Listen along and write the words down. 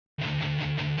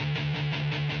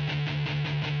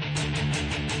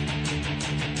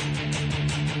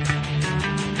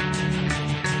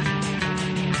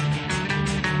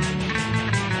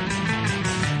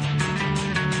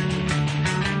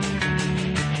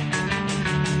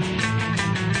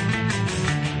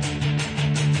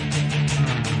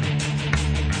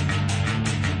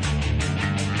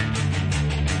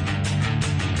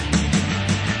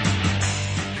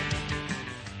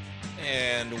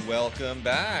Welcome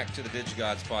back to the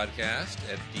DigiGods Podcast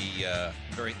at the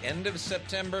very end of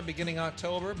September, beginning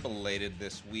October. Belated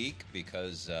this week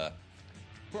because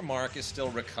poor Mark is still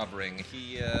recovering.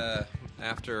 He,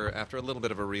 after a little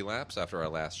bit of a relapse after our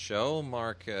last show,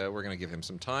 Mark, we're going to give him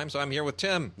some time. So I'm here with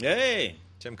Tim. Hey!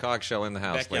 Tim Cogshell in the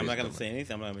house. Becky, I'm not going to say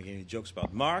anything. I'm not making any jokes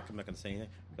about Mark. I'm not going to say anything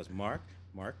because Mark,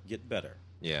 get better.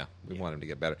 Yeah, we want him to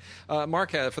get better.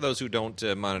 Mark, for those who don't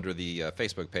monitor the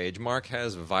Facebook page, Mark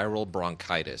has viral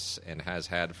bronchitis and has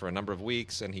had for a number of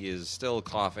weeks, and he is still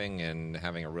coughing and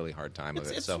having a really hard time of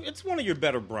it. It's one of your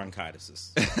better bronchitises.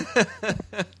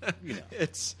 You know.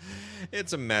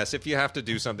 It's a mess. If you have to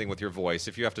do something with your voice,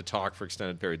 if you have to talk for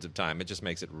extended periods of time, it just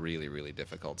makes it really, really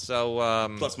difficult.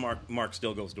 So plus, Mark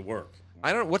still goes to work.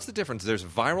 I don't. What's the difference? There's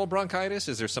viral bronchitis.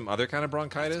 Is there some other kind of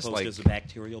bronchitis? Like there's a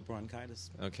bacterial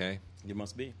bronchitis. Okay, it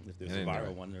must be. If there's a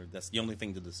viral one, that's the only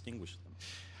thing to distinguish them.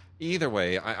 Either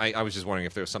way, I was just wondering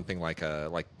if there's something like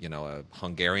a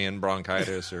Hungarian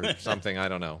bronchitis or something. I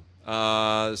don't know.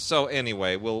 So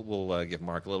anyway, we'll give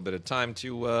Mark a little bit of time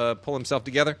to pull himself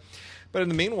together. But in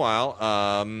the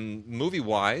meanwhile,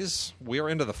 movie-wise, we are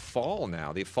into the fall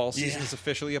now. The fall season is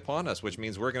officially upon us, which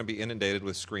means we're going to be inundated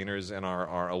with screeners and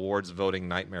our awards voting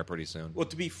nightmare pretty soon. Well,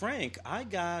 to be frank, I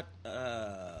got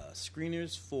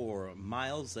screeners for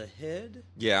Miles Ahead.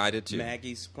 Yeah, I did too.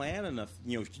 Maggie's Plan and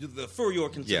the For Your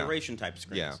Consideration type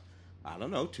screens. Yeah. I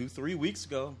don't know, 2-3 weeks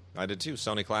ago. I did too.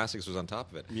 Sony Classics was on top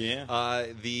of it. Yeah.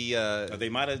 They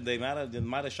might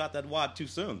have shot that wad too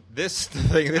soon. This is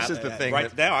the thing.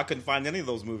 Right now, I couldn't find any of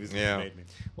those movies that made me.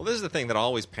 Well, this is the thing that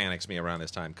always panics me around this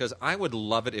time because I would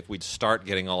love it if we'd start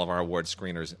getting all of our award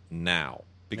screeners now.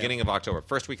 Beginning of October.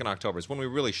 First week in October is when we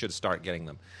really should start getting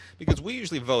them. Because we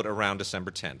usually vote around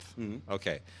December 10th. Mm-hmm.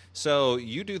 Okay. So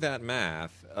you do that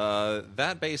math.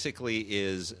 That basically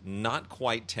is not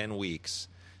quite 10 weeks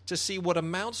to see what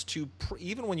amounts to,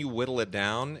 even when you whittle it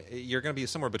down, you're going to be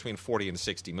somewhere between 40 and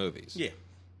 60 movies. Yeah.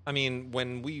 I mean,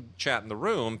 when we chat in the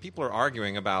room, people are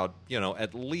arguing about,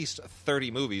 at least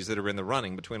 30 movies that are in the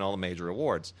running between all the major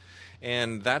awards.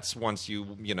 And that's once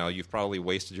you've probably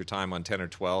wasted your time on 10 or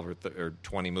 12 or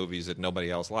 20 movies that nobody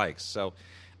else likes. So,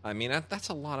 I mean, that's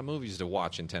a lot of movies to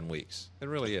watch in 10 weeks. It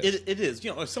really is. It is.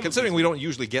 Considering we don't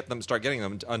usually start getting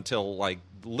them until,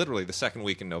 literally the second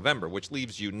week in November, which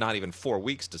leaves you not even 4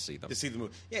 weeks to see them. To see the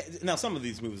movie. Yeah, now, some of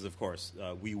these movies, of course,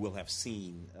 we will have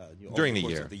seen during the the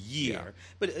course year. Of the year.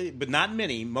 Yeah. But not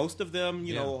many. Most of them,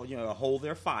 hold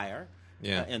their fire.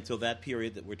 Yeah. Until that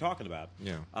period that we're talking about.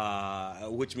 Yeah.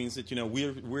 Which means that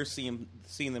we're seeing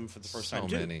them for the first time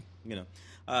too. So many.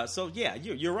 So yeah,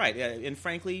 you're right, and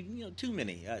frankly, too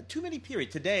many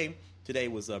period. Today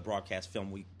was a broadcast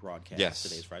film week broadcast. Yes.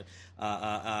 Today's Friday.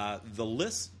 The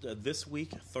list this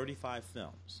week, 35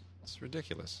 films. It's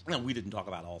ridiculous. And we didn't talk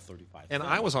about all 35. And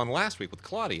films. I was on last week with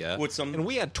Claudia, and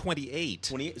we had 28.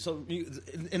 28. So,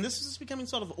 and this is becoming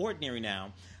sort of ordinary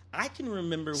now. I can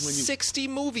remember when 60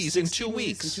 movies in 2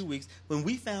 weeks. In 2 weeks, when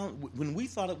we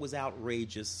thought it was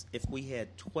outrageous if we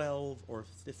had 12 or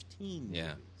 15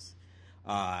 movies.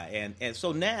 And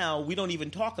so now we don't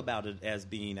even talk about it as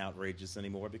being outrageous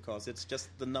anymore because it's just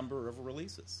the number of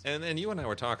releases. And you and I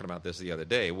were talking about this the other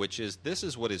day, which is this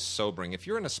is what is sobering. If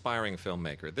you're an aspiring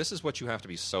filmmaker, this is what you have to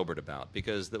be sobered about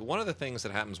because one of the things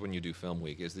that happens when you do Film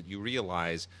Week is that you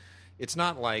realize it's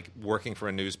not like working for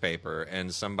a newspaper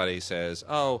and somebody says,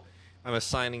 oh, I'm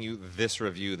assigning you this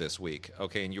review this week,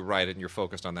 okay, and you write it and you're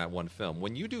focused on that one film.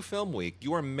 When you do Film Week,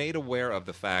 you are made aware of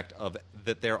the fact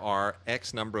that there are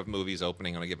X number of movies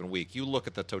opening on a given week. You look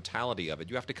at the totality of it.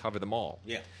 You have to cover them all.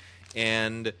 Yeah.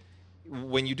 And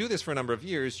when you do this for a number of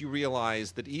years, you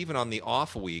realize that even on the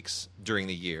off weeks during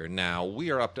the year, now we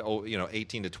are up to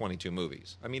 18 to 22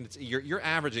 movies. I mean, you're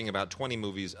averaging about 20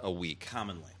 movies a week.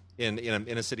 Commonly. In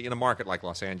a city, in a market like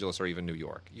Los Angeles or even New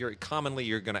York, you're going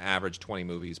to average 20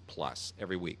 movies plus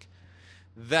every week.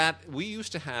 That we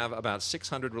used to have about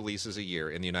 600 releases a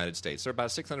year in the United States. There are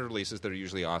about 600 releases that are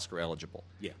usually Oscar eligible.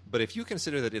 Yeah. But if you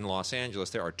consider that in Los Angeles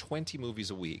there are 20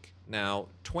 movies a week, now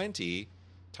 20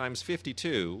 times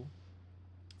 52,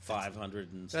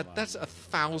 500 and that's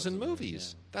 1,000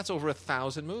 movies. Yeah. That's over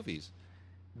 1,000 movies.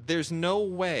 There's no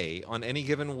way on any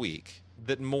given week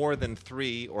that more than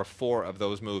 3 or 4 of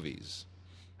those movies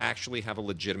actually have a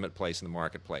legitimate place in the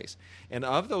marketplace. And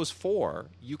of those 4,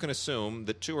 you can assume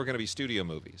that 2 are going to be studio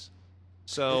movies.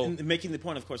 So, and making the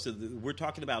point, of course, that we're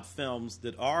talking about films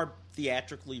that are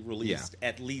theatrically released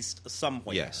at least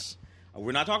somewhere. Yes.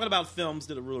 We're not talking about films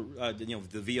that are, the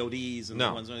VODs and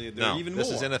the ones that are even more.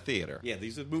 This is in a theater. Yeah,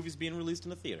 these are movies being released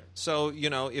in a theater. So,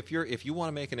 if you want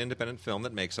to make an independent film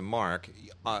that makes a mark,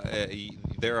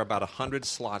 there are about 100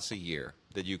 slots a year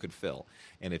that you could fill.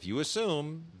 And if you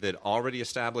assume that already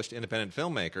established independent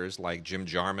filmmakers like Jim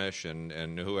Jarmusch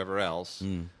and whoever else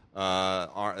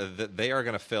that they are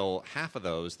going to fill half of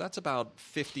those, that's about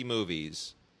 50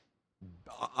 movies,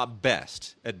 at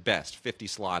best 50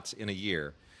 slots in a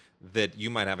year that you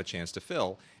might have a chance to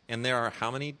fill. And there are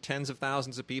how many tens of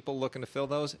thousands of people looking to fill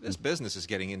those? This business is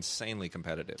getting insanely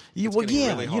competitive.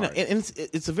 Really hard. And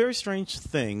it's a very strange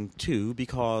thing too,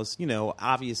 because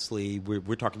obviously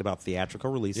we're talking about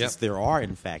theatrical releases. Yep. There are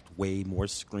in fact way more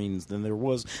screens than there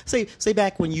was. Say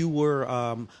back when you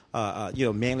were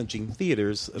managing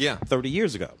theaters 30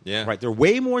 years ago. Yeah. Right. There are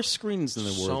way more screens than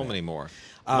there were. So many more.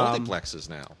 Multiplexes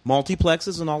now.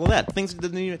 Multiplexes and all of that. Things that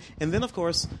didn't even, and then of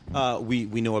course we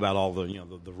know about all the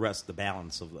the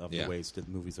balance of the ways that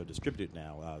movies are distributed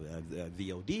now.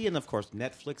 VOD and of course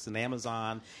Netflix and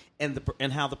Amazon and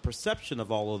how the perception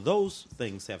of all of those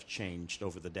things have changed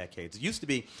over the decades. It used to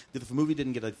be that if a movie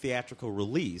didn't get a theatrical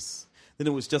release, then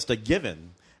it was just a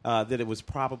given that it was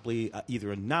probably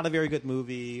either not a very good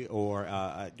movie or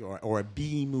a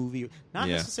B movie. Not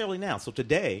necessarily now. So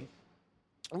today,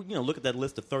 look at that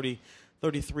list of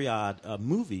 33-odd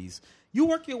movies. You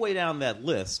work your way down that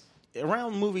list.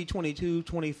 Around movie 22,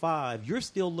 25, you're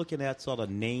still looking at sort of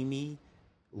namey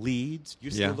leads.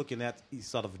 You're still looking at these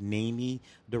sort of namey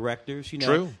directors.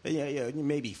 True.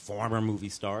 Maybe former movie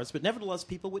stars, but nevertheless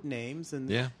people with names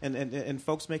and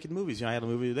folks making movies. I had a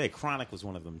movie today. Chronic was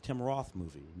one of them. Tim Roth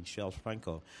movie. Michel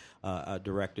Franco,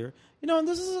 director. And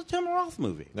this is a Tim Roth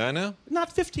movie. I know.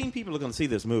 Not 15 people are going to see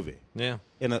this movie. Yeah.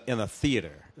 In a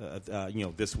theater,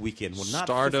 this weekend. Well, not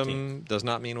Stardom 15. does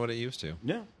not mean what it used to.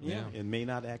 Yeah. It may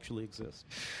not actually exist.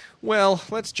 Well,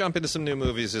 let's jump into some new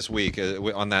movies this week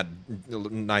on that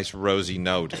nice rosy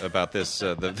note about this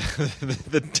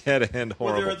the dead end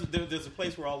horrible. Well, there's a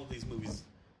place where all of these movies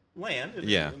land,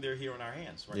 and they're here in our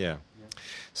hands, right? Yeah.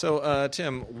 So,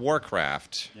 Tim,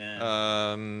 Warcraft.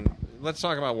 Yeah. Let's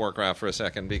talk about Warcraft for a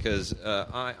second because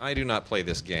I do not play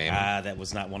this game. That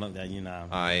was not one of the,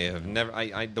 I have never.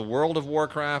 The world of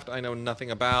Warcraft, I know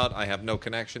nothing about. I have no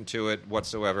connection to it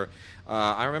whatsoever.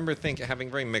 I remember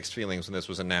having very mixed feelings when this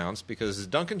was announced because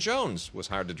Duncan Jones was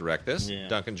hired to direct this. Yeah.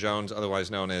 Duncan Jones, otherwise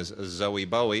known as Zoe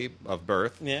Bowie of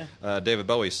Birth. Yeah. David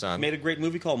Bowie's son. Made a great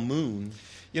movie called Moon.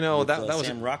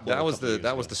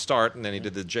 That was the start, and then he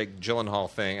did the Jake Gyllenhaal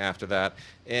thing after that.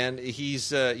 And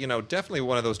he's definitely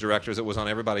one of those directors that was on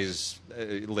everybody's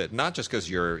list. Not just because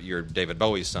you're David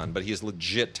Bowie's son, but he is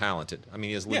legit talented. I mean,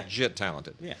 he is legit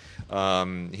talented. Yeah.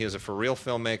 He is a for real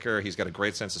filmmaker. He's got a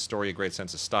great sense of story, a great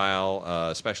sense of style,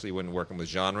 especially when working with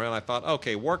genre. And I thought,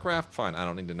 okay, Warcraft, fine. I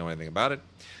don't need to know anything about it.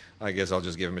 I guess I'll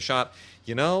just give him a shot.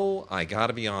 I got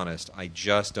to be honest. I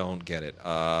just don't get it.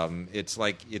 It's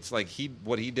like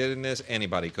what he did in this,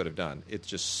 anybody could have done. It's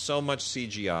just so much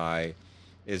CGI.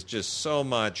 It's just so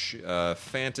much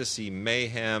fantasy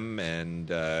mayhem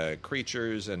and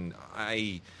creatures, and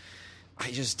I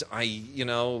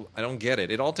don't get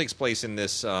it. It all takes place in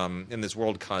this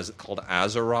world called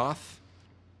Azeroth.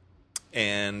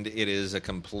 And it is a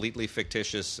completely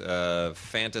fictitious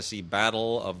fantasy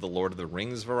battle of the Lord of the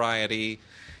Rings variety.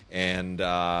 And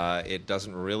it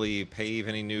doesn't really pave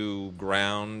any new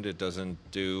ground. It doesn't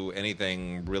do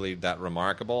anything really that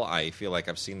remarkable. I feel like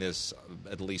I've seen this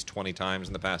at least 20 times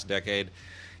in the past decade.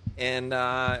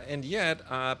 And yet,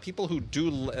 people who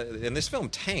do... and this film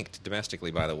tanked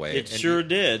domestically, by the way. It sure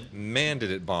did. Man,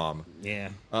 did it bomb. Yeah.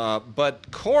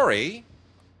 But Corey...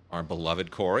 our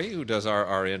beloved Corey, who does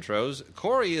our intros.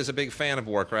 Corey is a big fan of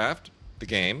Warcraft, the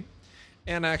game,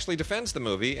 and actually defends the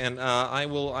movie. And I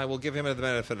will give him the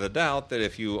benefit of the doubt that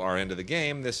if you are into the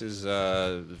game, this is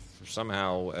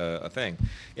somehow a thing.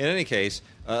 In any case,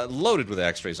 loaded with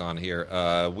extras on here.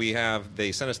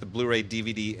 They sent us the Blu-ray,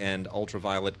 DVD, and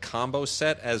Ultraviolet combo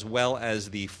set, as well as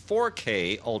the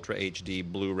 4K Ultra HD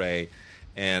Blu-ray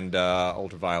and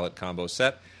Ultraviolet combo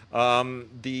set.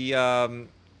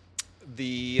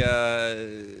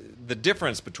 The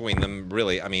difference between them,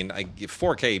 really, I mean,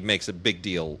 4K makes a big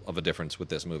deal of a difference with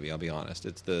this movie. I'll be honest.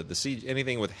 It's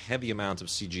anything with heavy amounts of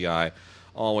CGI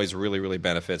always really, really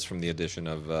benefits from the addition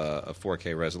of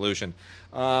 4K resolution.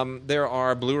 There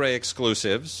are Blu-ray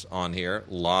exclusives on here.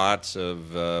 Lots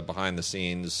of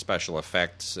behind-the-scenes special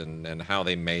effects and how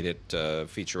they made it,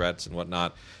 featurettes and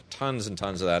whatnot. Tons and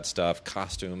tons of that stuff.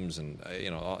 Costumes and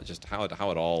just how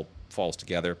it all falls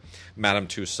together. Madame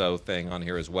Tussauds thing on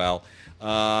here as well.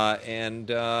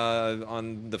 And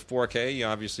on the 4K, you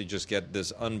obviously just get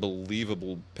this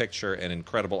unbelievable picture and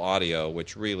incredible audio,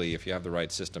 which really, if you have the right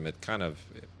system, it kind of,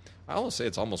 I almost say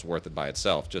it's almost worth it by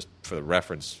itself, just for the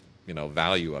reference,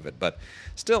 value of it. But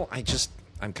still,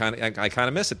 I kind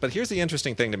of miss it. But here's the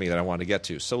interesting thing to me that I wanted to get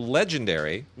to. So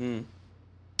Legendary,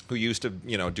 who used to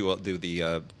do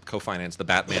the co-finance the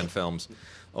Batman films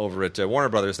over at Warner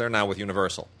Brothers, they're now with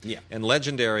Universal. Yeah. And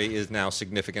Legendary is now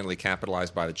significantly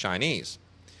capitalized by the Chinese.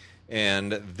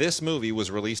 And this movie was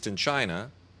released in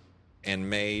China and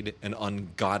made an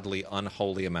ungodly,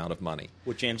 unholy amount of money.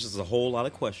 Which answers a whole lot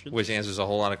of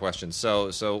questions.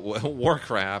 So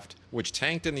Warcraft, which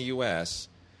tanked in the U.S.,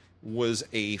 was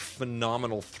a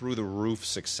phenomenal through-the-roof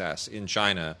success in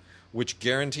China, which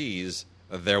guarantees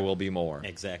there will be more.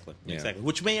 Exactly.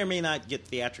 Which may or may not get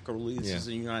theatrical releases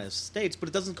in the United States, but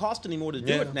it doesn't cost any more to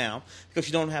do it now because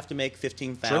you don't have to make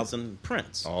 15,000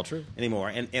 prints. All true. Anymore.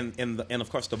 And of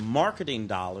course, the marketing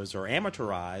dollars are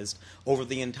amortized over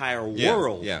the entire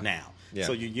world now. Yeah.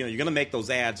 So you're going to make those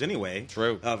ads anyway.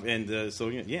 True. It's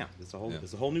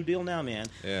a whole new deal now, man.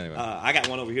 Yeah, anyway. I got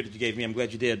one over here that you gave me. I'm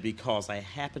glad you did because I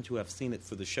happen to have seen it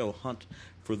for the show Hunt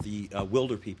for the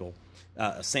Wilderpeople.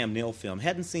 A Sam Neill film.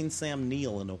 Hadn't seen Sam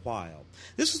Neill in a while.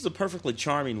 This was a perfectly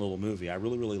charming little movie. I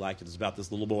really, really liked it. It's about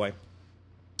this little boy,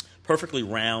 perfectly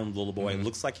round little boy. It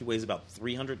looks like he weighs about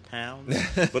 300 pounds,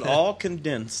 but all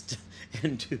condensed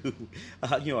into,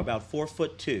 about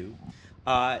 4'2".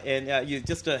 And you're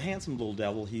just a handsome little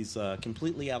devil. He's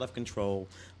completely out of control.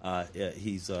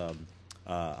 He's a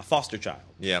foster child.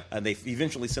 Yeah. And they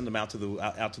eventually send him out to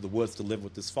the woods to live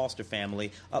with this foster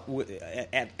family, at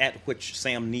which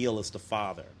Sam Neill is the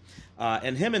father.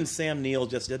 And him and Sam Neill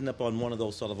just end up on one of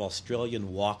those sort of Australian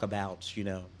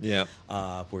walkabouts, Yeah.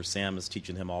 Where Sam is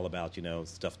teaching him all about,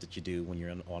 stuff that you do when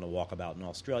you're on a walkabout in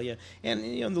Australia. And,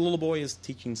 the little boy is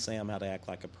teaching Sam how to act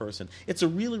like a person. It's a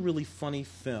really, really funny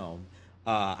film.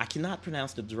 I cannot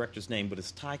pronounce the director's name, but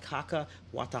it's Taika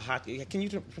Waititi. Can you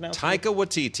pronounce it? Taika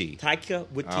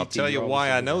Waititi. I'll tell you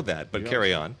why I know that, but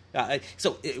carry on.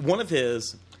 So one of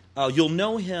his, you'll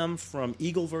know him from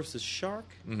Eagle versus Shark.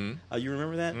 Mm-hmm. You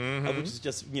remember that? Which is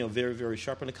just very, very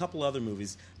sharp, and a couple other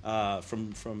movies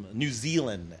from New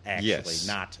Zealand, actually,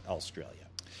 not Australia.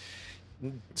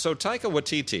 So Taika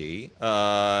Waititi,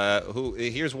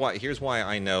 here's why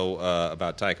I know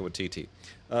about Taika Waititi.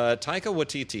 Taika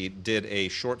Waititi did a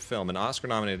short film, an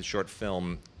Oscar-nominated short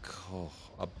film,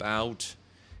 about,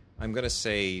 I'm going to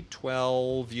say,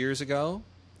 12 years ago,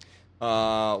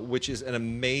 which is an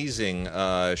amazing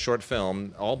short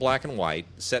film, all black and white,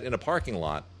 set in a parking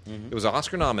lot. It was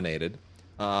Oscar-nominated.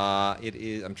 It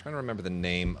is. I'm trying to remember the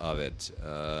name of it.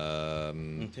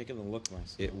 I'm taking a look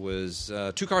myself. It was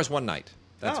 2 Cars, 1 Night.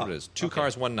 That's what it is. 2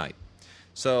 Cars, 1 Night.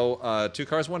 So 2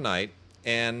 Cars, 1 Night,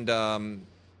 and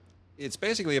it's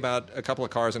basically about a couple of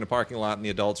cars in a parking lot, and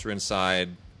the adults are inside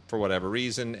for whatever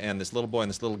reason, and this little boy and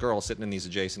this little girl sitting in these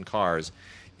adjacent cars,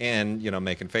 and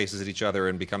making faces at each other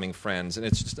and becoming friends. And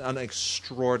it's just an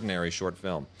extraordinary short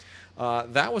film.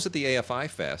 That was at the AFI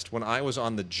Fest when I was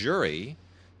on the jury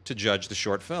to judge the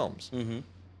short films.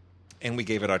 And we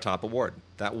gave it our top award.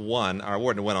 That won our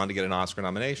award and went on to get an Oscar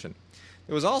nomination.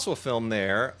 There was also a film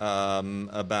there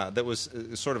that was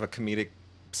sort of a comedic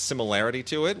similarity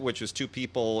to it, which was two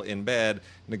people in bed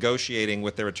negotiating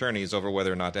with their attorneys over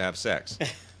whether or not to have sex,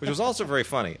 which was also very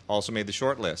funny. Also made the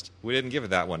short list. We didn't give it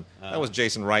that one. That was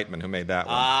Jason Reitman who made that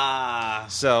one.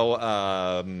 So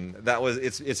that was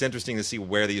it's interesting to see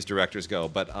where these directors go.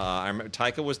 But I remember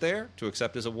Taika was there to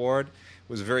accept his award.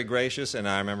 Was very gracious, and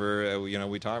I remember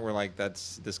we talked. We're like,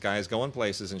 this guy is going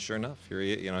places, and sure enough,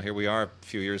 here we are a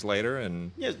few years later,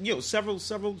 and several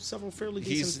fairly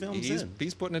decent films.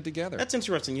 He's putting it together. That's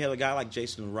interesting. You have a guy like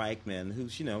Jason Reitman,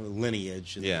 who's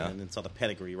lineage and sort of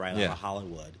pedigree right out of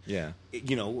Hollywood. Yeah,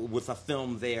 with a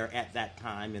film there at that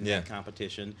time in that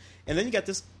competition, and then you got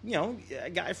this a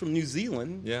guy from New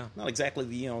Zealand. Yeah, not exactly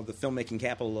the filmmaking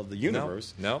capital of the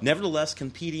universe. No. Nevertheless,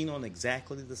 competing on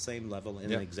exactly the same level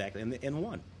and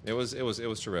won. It was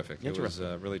terrific. It was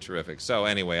really terrific. So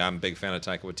anyway, I'm a big fan of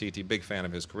Taika Waititi, big fan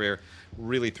of his career.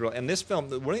 Really thrilled. And this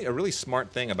film, a really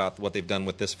smart thing about what they've done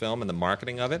with this film and the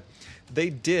marketing of it,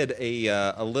 they did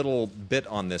a little bit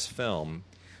on this film,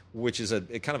 which is a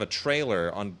kind of a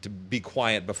trailer on to Be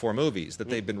Quiet Before Movies that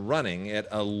they've been running at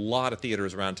a lot of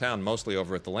theaters around town, mostly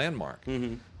over at the Landmark.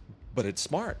 But it's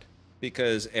smart,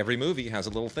 because every movie has a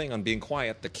little thing on being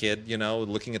quiet. The kid,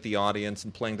 looking at the audience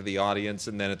and playing to the audience,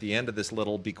 and then at the end of this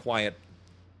little Be Quiet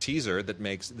teaser that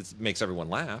makes everyone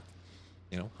laugh,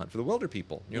 Hunt for the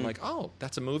Wilderpeople. And you're like, oh,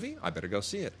 that's a movie? I better go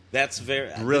see it. That's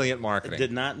very brilliant marketing. I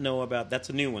did not know about. That's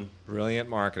a new one. Brilliant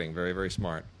marketing. Very, very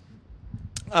smart.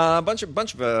 A bunch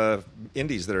of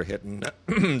indies that are hitting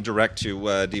direct to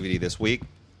DVD this week.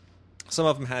 Some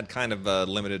of them had kind of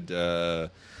limited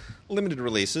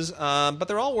releases, but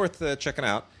they're all worth checking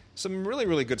out. Some really,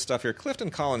 really good stuff here. Clifton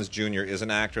Collins Jr. is an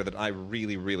actor that I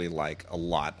really, really like a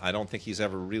lot. I don't think he's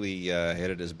ever really hit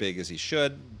it as big as he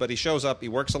should, but he shows up. He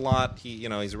works a lot.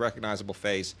 He's a recognizable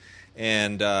face,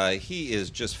 and he is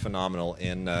just phenomenal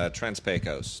in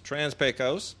Transpecos.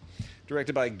 Transpecos,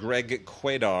 directed by Greg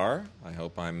Quaidar. I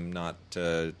hope I'm not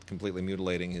completely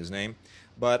mutilating his name.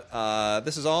 But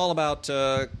this is all about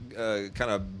kind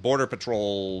of border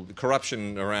patrol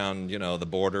corruption around, the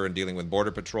border and dealing with border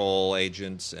patrol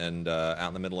agents and out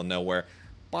in the middle of nowhere.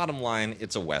 Bottom line,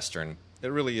 it's a Western. It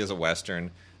really is a Western.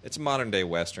 It's a modern-day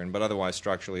Western, but otherwise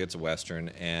structurally it's a Western.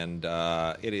 And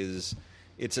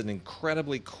it's an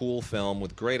incredibly cool film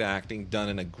with great acting done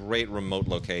in a great remote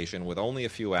location with only a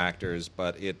few actors,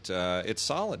 but it's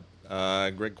solid.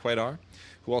 Greg Quaidar,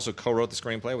 who also co-wrote the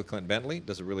screenplay with Clint Bentley,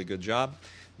 does a really good job.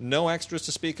 No extras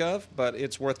to speak of, but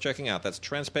it's worth checking out. That's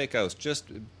Transpecos, just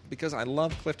because I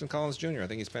love Clifton Collins Jr. I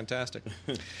think he's fantastic.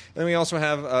 Then we also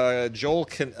have Joel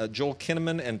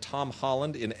Kinnaman and Tom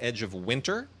Holland in Edge of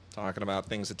Winter, talking about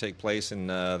things that take place in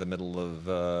the middle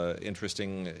of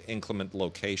interesting, inclement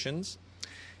locations.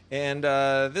 And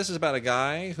this is about a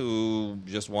guy who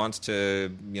just wants to,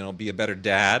 be a better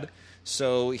dad.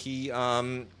 So he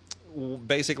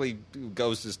basically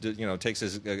goes to, takes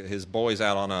his boys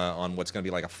out on what's going to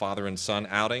be like a father and son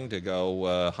outing to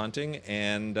go hunting,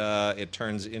 and it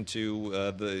turns into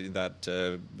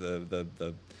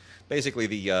basically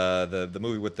the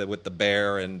movie with the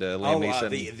bear and Liam Neeson.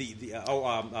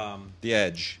 The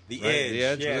Edge. The right? Edge. The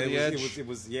Edge. Yeah, Edge? it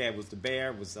was the bear.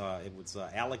 It was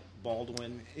Alec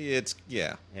Baldwin.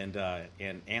 And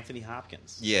Anthony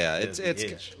Hopkins. Yeah, it's no.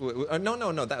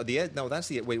 The Edge. No, that's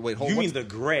the wait. Hold. You mean the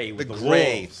Gray? With the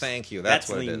Gray. Wolves. Thank you. That's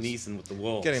what Liam it is. Neeson with the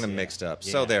wolves. Getting them mixed up.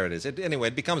 Yeah. So there it is. Anyway,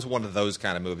 it becomes one of those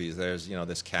kind of movies. There's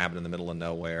this cabin in the middle of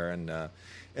nowhere, and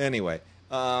anyway.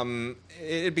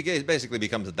 It basically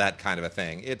becomes that kind of a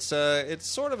thing. It's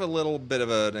sort of a little bit of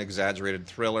an exaggerated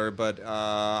thriller, but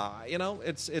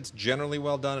it's generally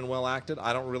well done and well acted.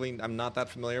 I'm not that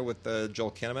familiar with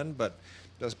Joel Kinnaman, but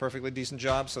does a perfectly decent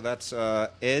job. So that's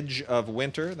Edge of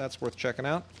Winter. That's worth checking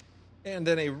out. And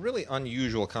then a really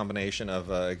unusual combination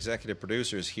of executive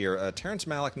producers here. Terrence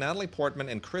Malick, Natalie Portman,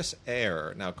 and Chris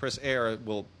Eyre. Now, Chris Eyre,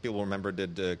 people remember,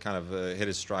 did kind of hit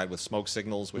his stride with Smoke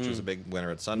Signals, which was a big winner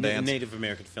at Sundance. Native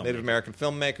American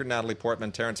filmmaker, Natalie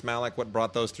Portman, Terrence Malick. What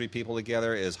brought those three people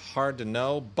together is hard to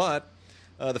know, but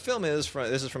the film this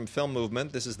is from Film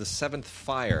Movement. This is The Seventh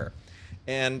Fire.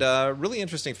 And really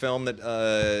interesting film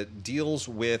that deals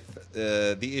with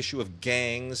the issue of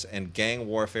gangs and gang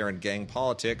warfare and gang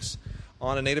politics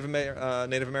on a Native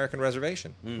American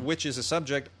reservation, which is a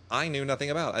subject I knew nothing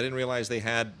about. I didn't realize they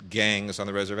had gangs on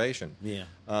the reservation. Yeah,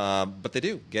 but they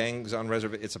do. Gangs on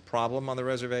reservation. It's a problem on the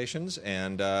reservations,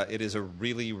 and it is a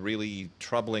really, really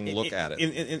troubling look at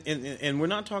it. And we're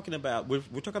not talking about we're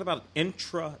talking about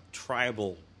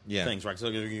intra-tribal things, right? So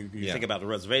you think about the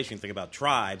reservation, you think about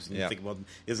tribes, and you think about,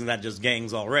 isn't that just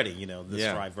gangs already?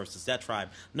 This tribe versus that tribe.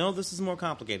 No, this is more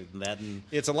complicated than that. And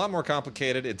it's a lot more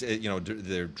complicated.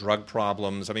 There are drug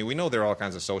problems. I mean, we know there are all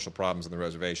kinds of social problems in the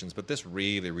reservations, but this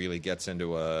really, really gets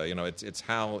into it's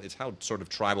how sort of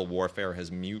tribal warfare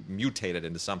has mutated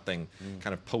into something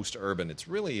kind of post-urban. It's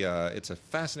really it's a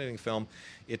fascinating film.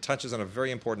 It touches on a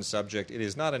very important subject. It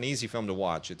is not an easy film to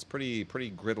watch. It's pretty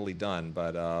grittily done,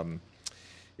 but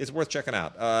it's worth checking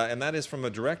out. And that is from a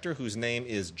director whose name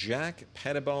is Jack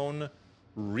Pettibone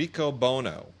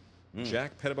Riccobono.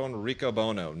 Jack Pettibone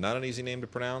Riccobono. Not an easy name to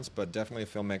pronounce, but definitely a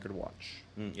filmmaker to watch.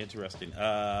 Interesting.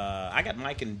 I got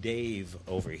Mike and Dave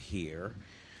over here,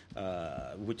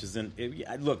 which is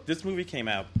look, this movie came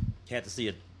out. Had to see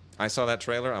it. I saw that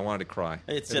trailer. I wanted to cry.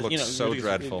 It looked so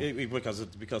dreadful.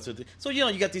 So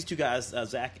you got these two guys,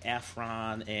 Zac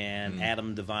Efron and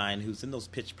Adam Devine, who's in those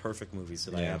Pitch Perfect movies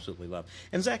that I absolutely love.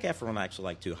 And Zac Efron I actually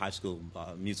like too. High School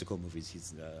Musical movies.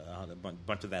 He's a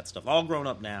bunch of that stuff. All grown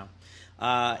up now.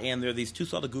 And they're these two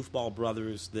sort of goofball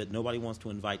brothers that nobody wants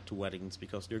to invite to weddings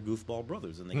because they're goofball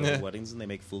brothers, and they go to weddings and they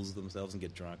make fools of themselves and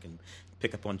get drunk and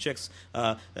pick up on chicks.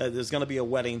 There's going to be a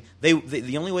wedding.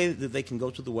 The only way that they can go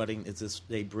to the wedding is if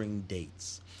they bring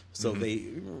dates. So they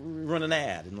run an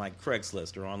ad in like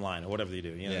Craigslist or online or whatever they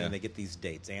do, and they get these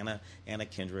dates. Anna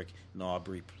Kendrick and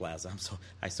Aubrey Plaza.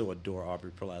 I so adore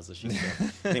Aubrey Plaza.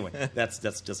 Anyway, that's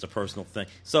just a personal thing.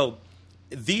 So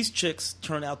these chicks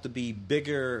turn out to be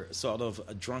bigger, sort of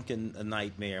drunken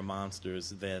nightmare monsters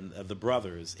than the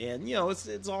brothers, and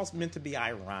it's all meant to be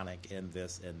ironic and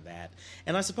this and that.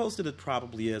 And I suppose that it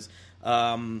probably is.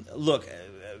 Look,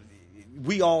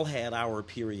 we all had our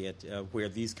period where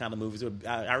these kind of movies.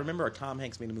 I remember Tom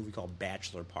Hanks made a movie called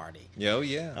Bachelor Party. Oh,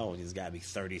 yeah. Oh, he's got to be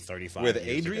 30, 35 with years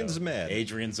Adrian ago. Zmed.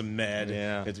 Adrian Zmed.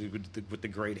 Yeah. With the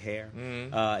great hair.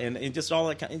 Mm-hmm. And just all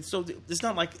that kind. And so it's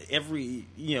not like every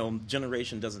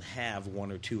generation doesn't have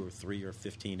 1 or 2 or 3 or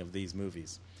 15 of these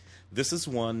movies. This is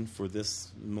one for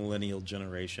this millennial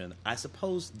generation. I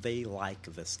suppose they like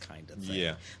this kind of thing.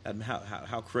 Yeah.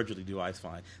 How credulous do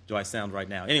I sound right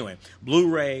now? Anyway,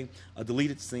 Blu-ray,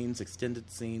 deleted scenes, extended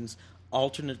scenes,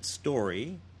 alternate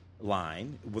story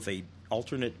line with a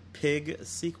alternate pig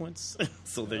sequence.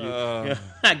 So there you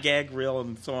a gag reel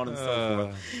and so on and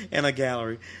so forth, and a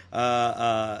gallery.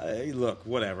 Look,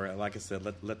 whatever. Like I said,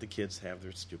 let the kids have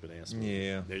their stupid ass movie.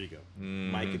 Yeah. There you go.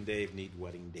 Mike and Dave need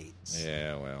wedding dates.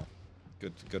 Yeah, well.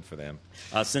 Good for them.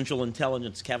 Central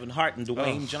Intelligence, Kevin Hart and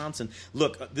Dwayne Johnson.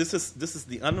 Look, this is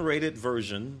the unrated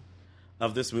version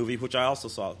of this movie, which I also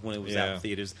saw when it was out in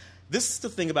theaters. This is the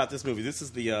thing about this movie. This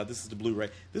is the Blu-ray.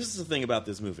 This is the thing about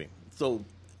this movie. So,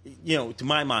 to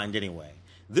my mind anyway,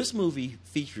 this movie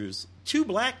features 2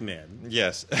 black men.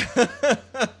 Yes.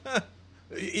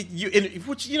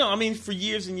 Which I mean, for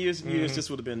years and years and years, this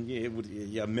would have been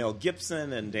Mel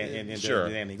Gibson and Danny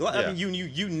Glover. Yeah. I mean,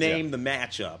 you name the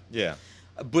matchup. Yeah.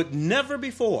 But never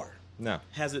before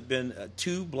has it been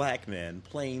 2 black men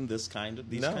playing these kinds of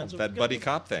that buddy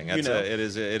cop thing. It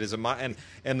is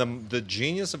the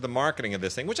genius of the marketing of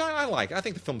this thing, which I like. I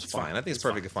think the film's fine. I think it's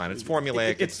perfectly fine. It's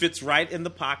formulaic. It fits right in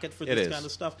the pocket for this kind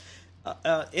of stuff.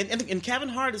 And Kevin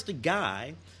Hart is the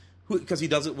guy who, because he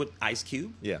does it with Ice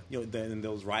Cube. Yeah, in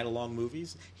those ride-along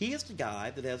movies, he is the guy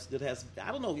that has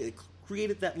I don't know,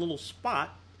 created that little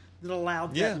spot that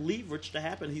allowed that leverage to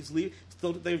happen.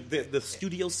 So the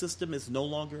studio system is no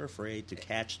longer afraid to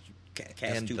cast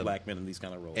 2 black men in these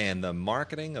kind of roles. And the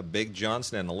marketing of Big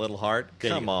Johnson and a Little Heart,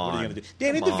 come on. What are you going to do?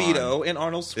 Danny DeVito and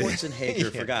Arnold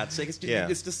Schwarzenegger, for God's sake.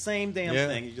 It's the same damn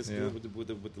thing. You just do it with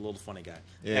the little funny guy.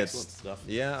 Excellent stuff.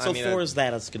 Yeah, so far as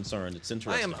that is concerned, it's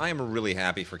interesting. I am really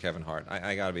happy for Kevin Hart.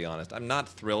 I got to be honest. I'm not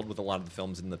thrilled with a lot of the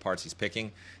films and the parts he's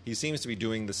picking. He seems to be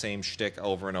doing the same shtick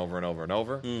over and over and over and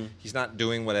over. He's not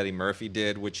doing what Eddie Murphy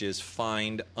did, which is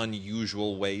find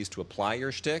unusual ways to apply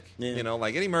your shtick.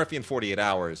 Like Eddie Murphy in 48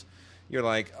 Hours. You're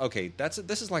like, okay,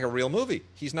 this is like a real movie.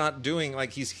 He's not doing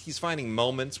like he's finding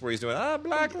moments where he's doing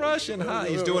Black Russian,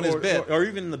 he's doing his bit, or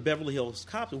even in the Beverly Hills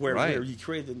Cop where he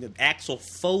created the Axel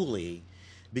Foley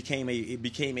became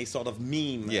a sort of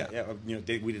meme.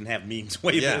 We didn't have memes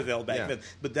way back then,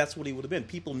 but that's what he would have been.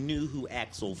 People knew who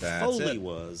Axel Foley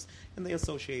was, and they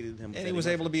associated him. And he was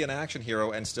able to be an action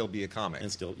hero and still be a comic. And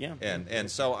still,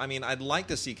 And so, I mean, I'd like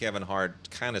to see Kevin Hart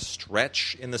kind of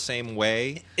stretch in the same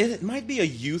way. It might be a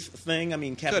youth thing. I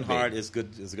mean, Kevin Hart is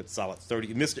good. Is a good solid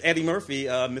 30. Mr. Eddie Murphy,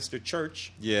 Mr.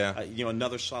 Church.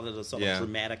 Another shot at a sort of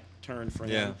dramatic turn for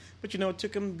him. But it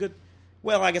took him good.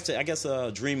 Well, I guess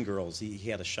Dreamgirls. He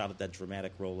had a shot at that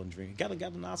dramatic role in Dream. Got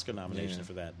an Oscar nomination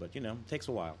for that, but it takes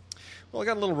a while. Well, I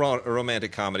got a little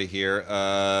romantic comedy here,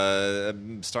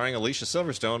 starring Alicia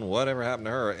Silverstone. Whatever happened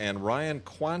to her? And Ryan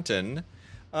Quanten.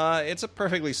 It's a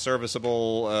perfectly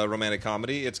serviceable romantic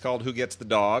comedy. It's called Who Gets the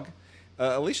Dog?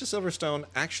 Alicia Silverstone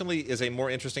actually is a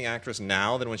more interesting actress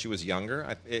now than when she was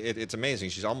younger. It's amazing.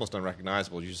 She's almost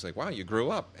unrecognizable. You're just like, wow, you grew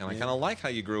up, and I kind of like how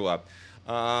you grew up.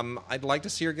 I'd like to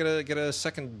see her get a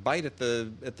second bite at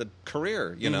the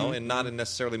career, and not in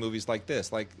necessarily movies like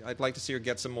this. Like I'd like to see her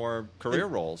get some more career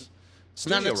roles.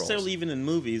 Not necessarily even in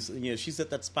movies. She's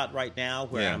at that spot right now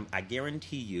where I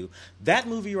guarantee you that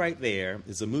movie right there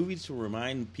is a movie to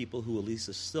remind people who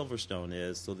Alicia Silverstone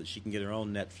is, so that she can get her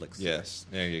own Netflix series. Yes,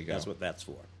 there you go. That's what that's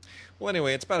for. Well,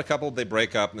 anyway, it's about a couple. They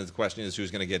break up, and the question is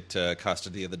who's going to get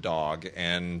custody of the dog.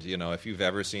 And if you've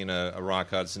ever seen a Rock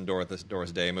Hudson,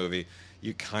 Doris Day movie,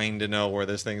 you kind of know where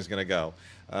this thing's going to go.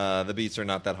 The beats are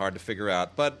not that hard to figure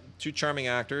out, but 2 charming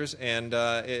actors, and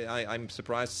I'm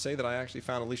surprised to say that I actually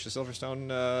found Alicia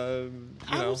Silverstone.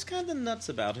 I was kind of nuts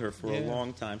about her for a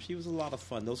long time. She was a lot of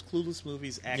fun. Those Clueless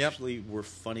movies actually were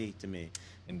funny to me.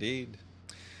 Indeed.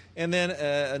 And then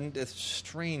a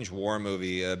strange war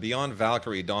movie, Beyond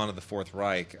Valkyrie, Dawn of the Fourth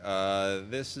Reich.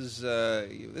 This is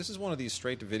one of these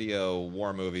straight-to-video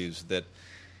war movies that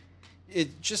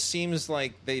it just seems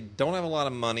like they don't have a lot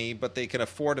of money, but they can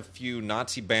afford a few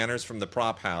Nazi banners from the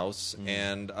prop house,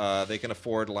 and they can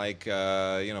afford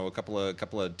a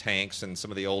couple of tanks and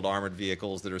some of the old armored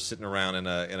vehicles that are sitting around in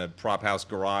a prop house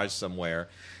garage somewhere.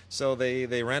 So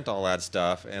they rent all that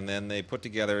stuff, and then they put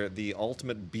together the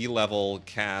ultimate B-level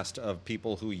cast of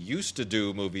people who used to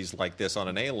do movies like this on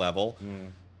an A-level.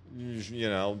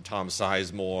 Tom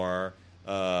Sizemore,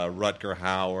 Rutger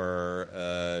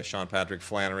Hauer, Sean Patrick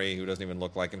Flannery, who doesn't even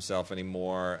look like himself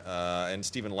anymore, and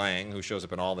Stephen Lang, who shows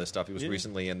up in all this stuff. He was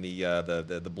recently in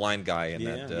the blind guy in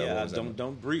that.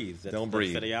 Don't breathe. Don't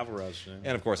breathe. Fede Alvarez. Yeah.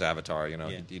 And of course Avatar.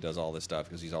 He does all this stuff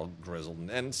because he's all grizzled,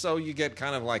 and so you get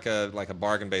kind of like a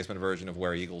bargain basement version of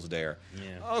Where Eagles Dare.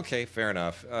 Yeah. Okay, fair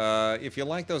enough. If you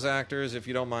like those actors, if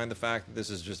you don't mind the fact that this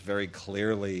is just very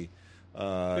clearly.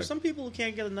 There's some people who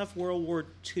can't get enough World War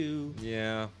II.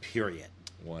 Yeah. Period.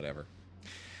 Whatever.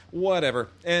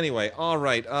 Anyway, all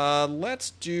right.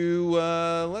 Let's do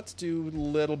a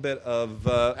little bit of.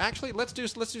 Actually, let's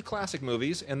do classic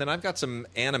movies, and then I've got some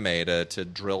anime to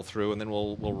drill through, and then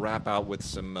we'll wrap out with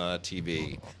some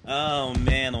TV. Oh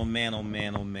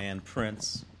man,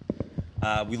 Prince.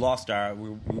 We lost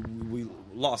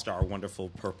our wonderful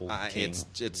purple king.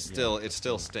 It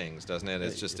still stings, doesn't it?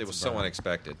 It was so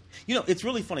unexpected. It's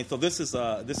really funny. So this is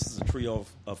a trio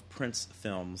of Prince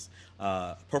films.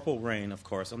 Purple Rain, of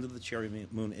course, Under the Cherry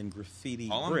Moon, and Graffiti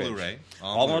Bridge.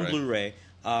 All on Blu-ray.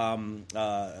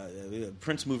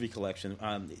 Prince movie collection.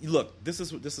 Look, this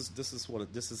is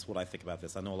what I think about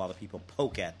this. I know a lot of people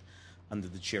poke at Under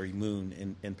the Cherry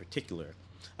Moon in particular.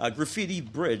 Graffiti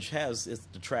Bridge has its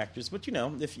detractors, but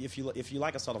if you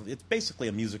like a sort of, it's basically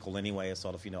a musical anyway, a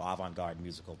sort of avant-garde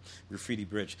musical. Graffiti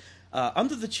Bridge,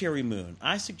 Under the Cherry Moon.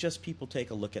 I suggest people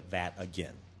take a look at that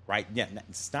again. Right? Yeah,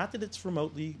 it's not that it's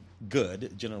remotely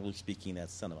good, generally speaking,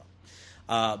 as cinema.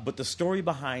 But the story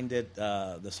behind it,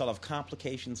 the sort of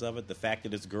complications of it, the fact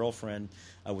that his girlfriend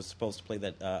was supposed to play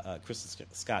that Kristen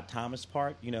Scott Thomas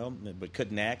part, but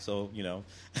couldn't act, so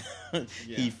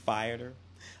he fired her.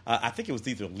 I think it was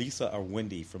either Lisa or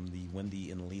Wendy from the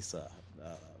Wendy and Lisa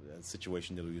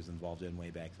situation that he was involved in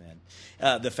way back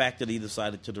then. The fact that he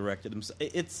decided to direct it himself,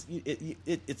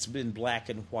 it's been black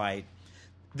and white.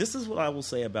 This is what I will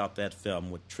say about that film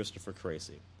with Christopher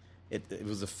Crazy. It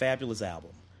was a fabulous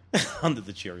album. Under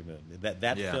the Cherry Moon.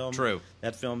 That film. True.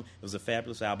 That film, it was a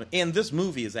fabulous album. And this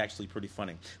movie is actually pretty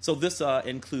funny. So this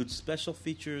includes special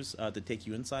features that take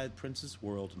you inside Prince's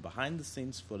world and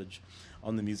behind-the-scenes footage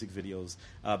on the music videos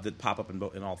that pop up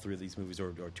in all three of these movies,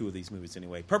 or two of these movies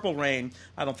anyway. Purple Rain,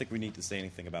 I don't think we need to say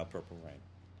anything about Purple Rain.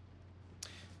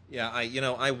 Yeah,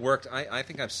 I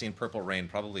think I've seen Purple Rain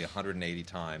probably 180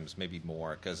 times, maybe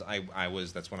more, because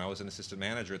that's when I was an assistant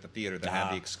manager at the theater that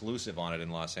had the exclusive on it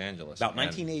in Los Angeles. About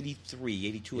 1983,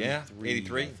 82, yeah,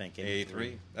 83, I think.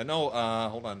 83. No,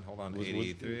 hold on.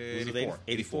 84.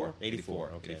 84.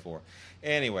 Okay. 84.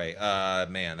 Anyway,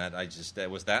 man, that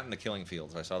was that and The Killing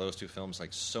Fields. I saw those two films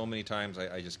like so many times,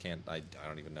 I just can't, I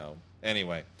don't even know.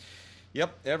 Anyway.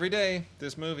 Yep, every day,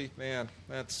 this movie, man,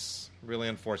 that's really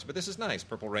unfortunate. But this is nice.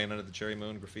 Purple Rain, Under the Cherry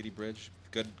Moon, Graffiti Bridge.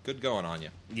 Good going on you.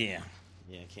 Yeah,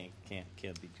 can't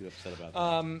be too upset about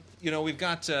that. We've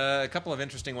got a couple of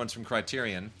interesting ones from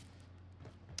Criterion,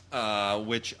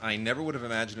 which I never would have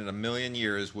imagined in a million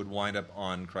years would wind up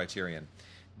on Criterion.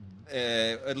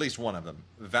 At least one of them.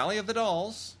 Valley of the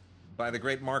Dolls by the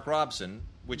great Mark Robson,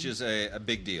 which is a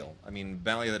big deal. I mean,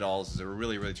 Valley of the Dolls is a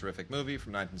really, really terrific movie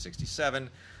from 1967.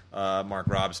 Mark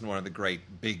Robson, one of the great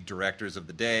big directors of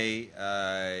the day.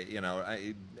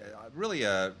 Really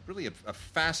a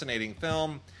fascinating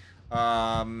film.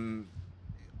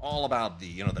 All about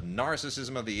the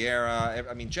narcissism of the era.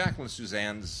 I mean, Jacqueline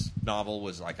Suzanne's novel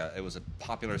was it was a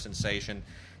popular sensation,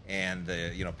 and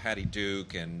Patty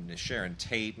Duke and Sharon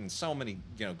Tate and so many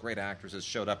great actresses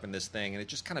showed up in this thing, and it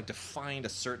just kind of defined a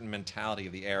certain mentality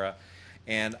of the era.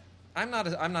 And I'm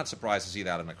not surprised to see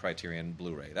that on a Criterion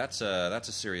Blu-ray. That's a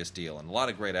serious deal, and a lot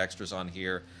of great extras on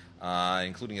here,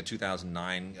 including a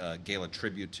 2009 gala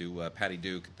tribute to Patty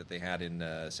Duke that they had in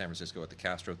San Francisco at the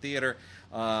Castro Theater.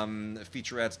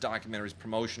 Featurettes, documentaries,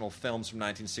 promotional films from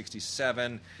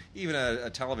 1967, even a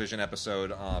television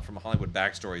episode from Hollywood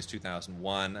Backstories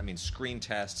 2001. I mean, screen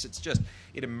tests.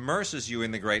 It immerses you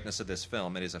in the greatness of this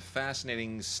film. It is a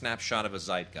fascinating snapshot of a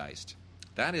zeitgeist.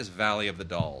 That is Valley of the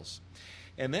Dolls.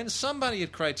 And then somebody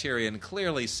at Criterion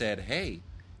clearly said, hey,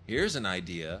 here's an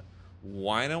idea.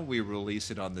 Why don't we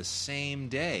release it on the same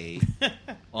day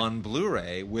on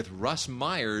Blu-ray with Russ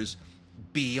Meyer's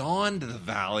Beyond the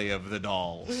Valley of the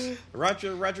Dolls?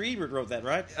 Roger Ebert wrote that,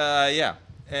 right? Yeah.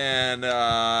 And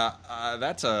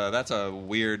that's a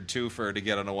weird twofer to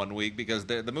get on a 1 week because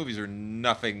the movies are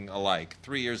nothing alike.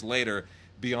 3 years later,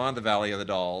 Beyond the Valley of the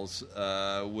Dolls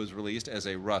was released as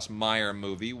a Russ Meyer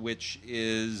movie, which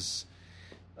is...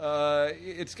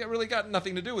 it's really got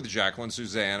nothing to do with Jacqueline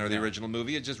Suzanne or the original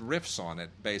movie. It just riffs on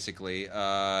it, basically.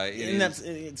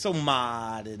 It's so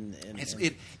mod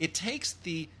it takes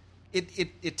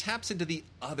it taps into the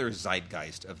other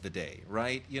zeitgeist of the day,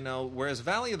 right? Whereas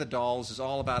Valley of the Dolls is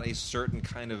all about a certain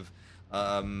kind of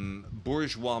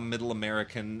bourgeois middle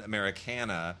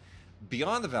Americana,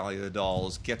 Beyond the Valley of the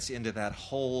Dolls gets into that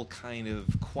whole kind of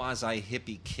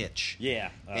quasi-hippie kitsch. Yeah.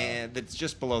 And that's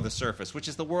just below the surface, which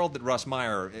is the world that Russ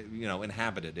Meyer,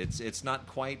 inhabited. It's not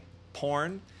quite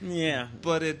porn. Yeah.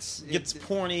 But it's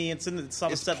porny. It's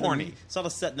sort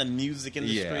of set in the music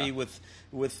industry with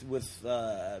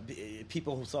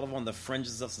people who sort of on the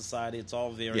fringes of society. It's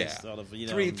all very sort of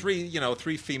three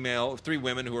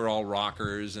women who are all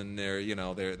rockers, and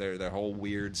they're their whole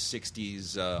weird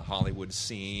 60s Hollywood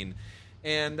scene.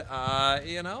 And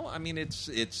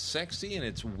it's sexy and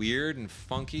it's weird and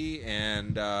funky,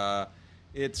 and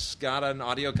it's got an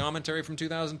audio commentary from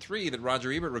 2003 that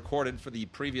Roger Ebert recorded for the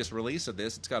previous release of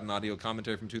this. It's got an audio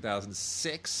commentary from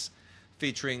 2006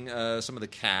 featuring some of the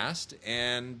cast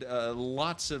and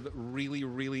lots of really,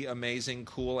 really amazing,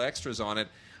 cool extras on it.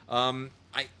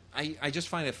 I just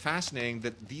find it fascinating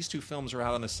that these two films are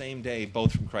out on the same day,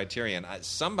 both from Criterion.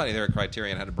 Somebody there at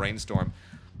Criterion had a brainstorm.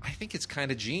 I think it's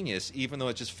kind of genius, even though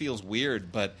it just feels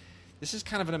weird, but this is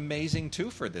kind of an amazing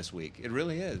twofer this week. It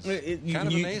really is.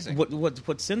 Amazing.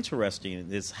 What's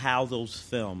interesting is how those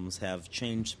films have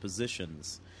changed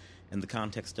positions in the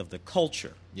context of the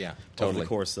culture. Yeah, over the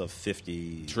course of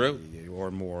 50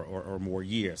 or more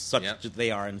years, such that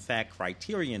they are in fact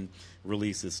Criterion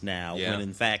releases now. Yeah. When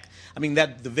in fact,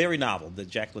 that the very novel, the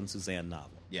Jacqueline Suzanne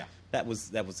novel. Yeah, that was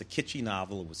a kitschy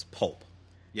novel. It was pulp.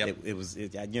 Yep. It was.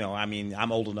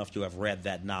 I'm old enough to have read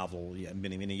that novel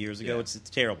many years ago. Yeah. It's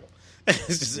terrible.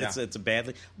 It's a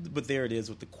badly, but there it is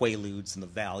with the quaaludes and the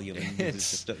Valium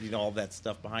and all that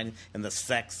stuff behind it, and the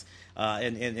sex or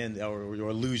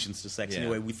allusions to sex. Yeah.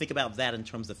 Anyway, we think about that in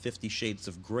terms of 50 Shades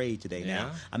of Grey today. Yeah.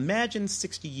 Now, imagine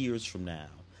 60 years from now,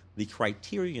 the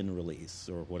Criterion release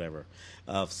or whatever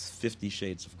of 50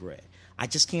 Shades of Grey. I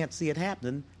just can't see it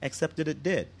happening, except that it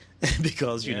did,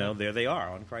 because there they are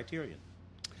on Criterion.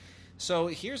 So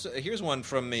here's one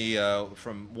from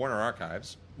from Warner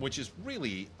Archives, which is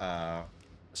really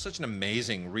such an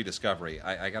amazing rediscovery.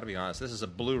 I got to be honest. This is a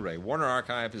Blu-ray. Warner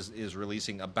Archive is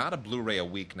releasing about a Blu-ray a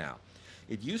week now.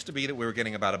 It used to be that we were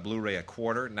getting about a Blu-ray a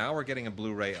quarter. Now we're getting a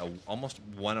Blu-ray almost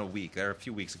one a week. There are a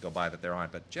few weeks that go by that there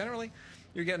aren't, but generally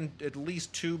you're getting at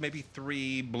least 2, maybe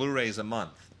 3 Blu-rays a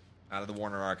month out of the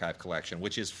Warner Archive collection,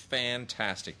 which is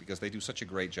fantastic because they do such a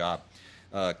great job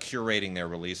curating their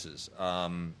releases.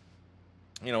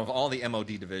 Of all the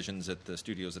MOD divisions at the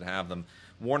studios that have them,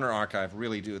 Warner Archive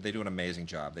really do an amazing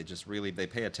job. They just really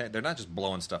pay attention. They're not just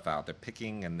blowing stuff out. They're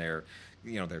picking and they're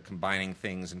combining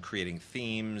things and creating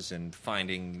themes and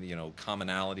finding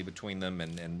commonality between them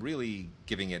and really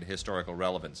giving it historical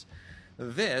relevance.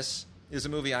 This is a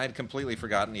movie I had completely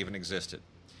forgotten even existed.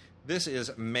 This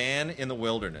is Man in the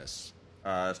Wilderness,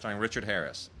 starring Richard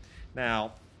Harris.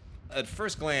 Now, at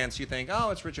first glance, you think,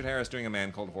 oh, it's Richard Harris doing A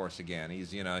Man Called Horse again.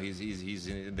 He's the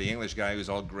English guy who's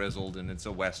all grizzled, and it's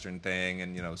a Western thing,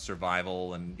 and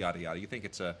survival and yada yada. You think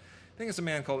it's a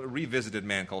revisited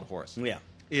Man Called Horse. Yeah,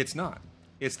 it's not.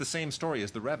 It's the same story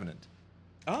as The Revenant.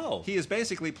 Oh, he is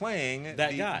basically playing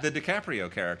that guy, the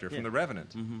DiCaprio character from The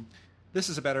Revenant. Mm-hmm. This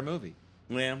is a better movie.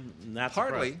 Well, not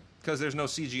partly because there's no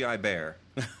CGI bear.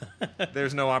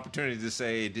 There's no opportunity to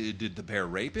say, did the bear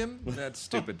rape him? That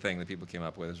stupid thing that people came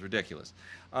up with is ridiculous.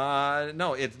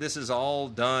 This is all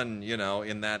done,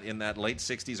 in that late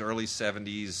 60s, early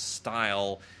 70s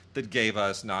style that gave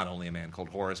us not only A Man Called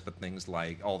Horse, but things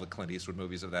like all the Clint Eastwood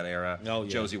movies of that era,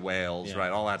 Josie Wales,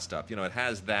 right, all that stuff. It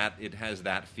has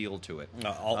that feel to it.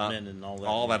 Altman and all that.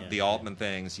 All that, the Altman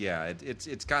things,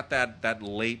 it's got that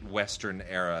late Western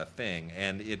era thing,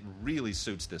 and it really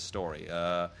suits this story.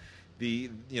 I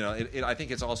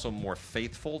think it's also more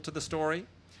faithful to the story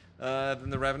than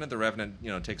The Revenant. The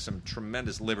Revenant, takes some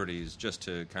tremendous liberties just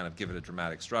to kind of give it a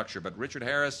dramatic structure. But Richard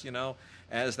Harris,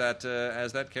 as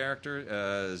that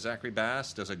character, Zachary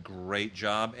Bass does a great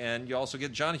job, and you also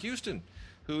get John Huston,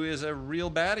 who is a real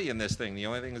baddie in this thing. The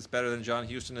only thing that's better than John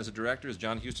Huston as a director is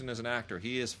John Huston as an actor.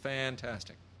 He is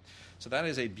fantastic. So that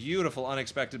is a beautiful,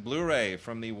 unexpected Blu-ray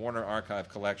from the Warner Archive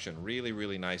collection. Really,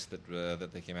 really nice that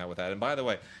they came out with that. And by the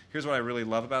way, here's what I really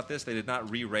love about this. They did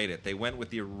not re-rate it. They went with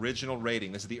the original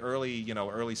rating. This is the early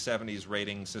 70s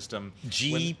rating system.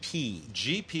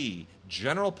 GP,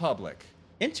 General Public.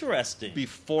 Interesting.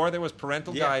 Before there was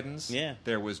parental guidance,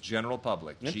 there was General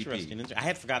Public, Interesting. GP. I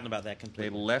had forgotten about that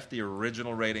completely. They left the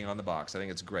original rating on the box. I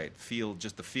think it's great.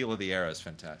 Just the feel of the era is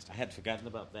fantastic. I had forgotten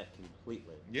about that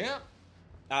completely. Yeah.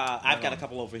 I've got a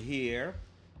couple over here.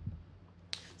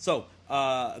 So,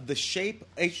 The Shape,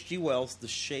 H.G. Wells' The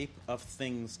Shape of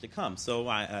Things to Come. So,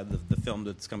 the film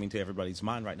that's coming to everybody's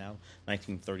mind right now,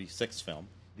 1936 film.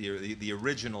 the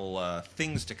original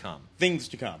Things to Come. Things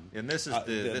to Come. And this is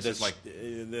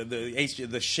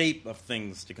the shape of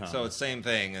Things to Come. So it's same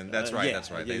thing, and that's right.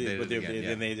 That's right.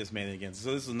 They just made it again.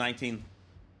 So this is a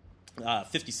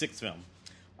 1956 film.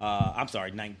 I'm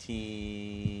sorry,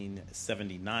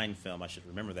 1979 film. I should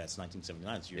remember that. It's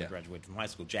 1979. It's the year I graduated from high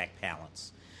school. Jack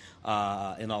Palance.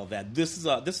 And all of that. This is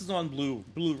on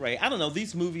Blu-ray. I don't know,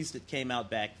 these movies that came out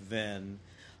back then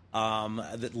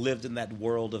that lived in that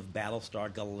world of Battlestar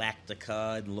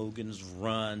Galactica and Logan's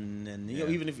Run, and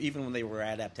even when they were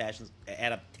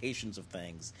adaptations of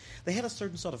things, they had a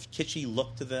certain sort of kitschy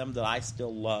look to them that I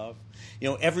still love.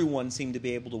 Everyone seemed to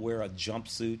be able to wear a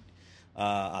jumpsuit.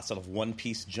 A sort of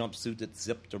one-piece jumpsuit that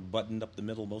zipped or buttoned up the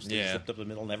middle, mostly zipped up the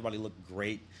middle, and everybody looked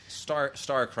great. Star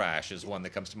Crash is one that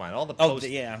comes to mind. All the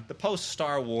post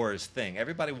Star Wars thing.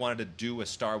 Everybody wanted to do a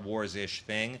Star Wars-ish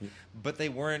thing, but they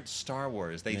weren't Star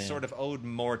Wars. They sort of owed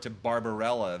more to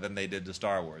Barbarella than they did to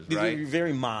Star Wars, right? They were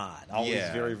very mod, always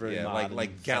very, very mod.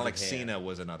 Like Galaxina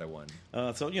was another one.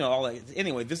 All that.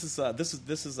 Anyway, this is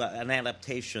an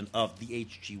adaptation of the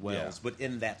H.G. Wells, but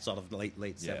in that sort of late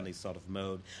 70s sort of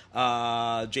mode.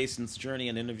 Jason's Journey,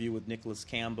 an interview with Nicholas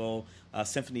Campbell.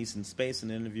 Symphonies in Space,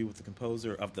 an interview with the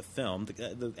composer of the film,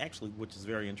 actually, which is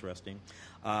very interesting,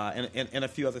 and a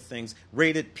few other things.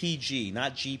 Rated PG,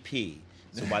 not GP.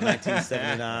 So by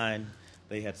 1979,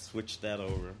 they had switched that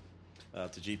over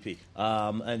to GP,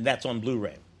 and that's on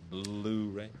Blu-ray.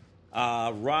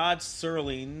 Rod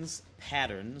Serling's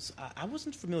Patterns. I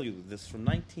wasn't familiar with this, from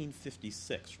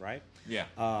 1956, right? Yeah.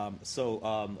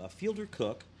 Fielder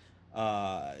Cook.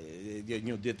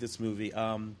 Did this movie.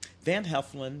 Van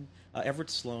Heflin, Everett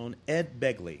Sloane, Ed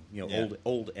Begley,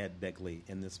 old Ed Begley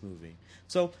in this movie.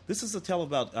 So this is a tale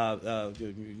about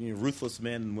ruthless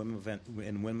men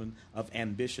and women of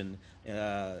ambition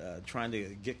trying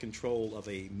to get control of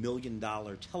a $1 million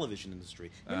television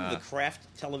industry. Remember the Kraft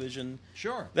television?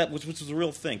 Sure. Which was a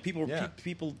real thing. People.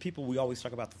 We always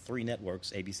talk about the three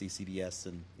networks: ABC, CBS,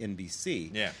 and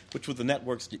NBC. Yeah. Which were the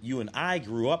networks that you and I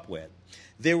grew up with.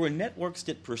 There were networks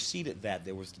that preceded that.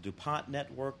 There was the DuPont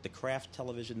network, the Kraft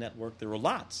television network. There were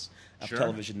lots of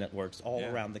television networks all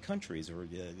around the countries.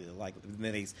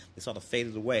 Then they sort of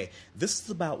faded away. This is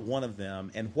about one of them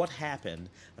and what happened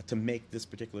to make this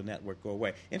particular network go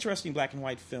away. Interesting black and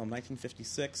white film,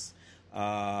 1956.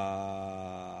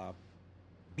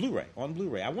 Blu-ray, on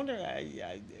Blu-ray. I wonder,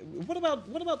 what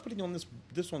about putting on this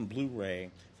on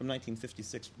Blu-ray from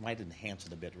 1956 might enhance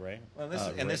it a bit, Ray? Well, this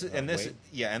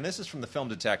is from the Film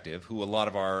Detective, who a lot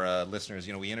of our listeners,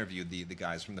 we interviewed the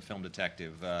guys from the Film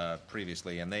Detective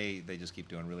previously, and they just keep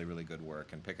doing really, really good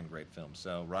work and picking great films.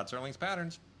 So Rod Serling's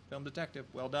Patterns, Film Detective,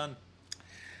 well done.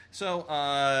 So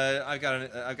I've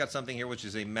got something here which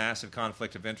is a massive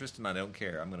conflict of interest, and I don't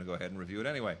care. I'm going to go ahead and review it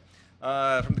anyway.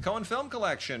 From the Cohen Film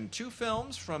Collection, two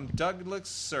films from Douglas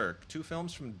Sirk. The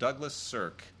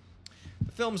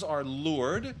films are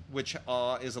Lured, which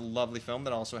is a lovely film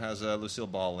that also has Lucille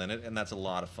Ball in it, and that's a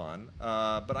lot of fun.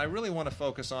 But I really want to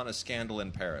focus on A Scandal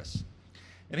in Paris.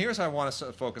 And here's how I want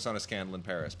to focus on A Scandal in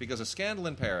Paris. Because A Scandal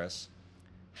in Paris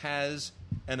has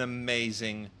an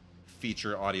amazing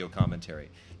feature audio commentary.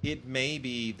 It may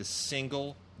be the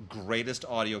single greatest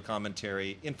audio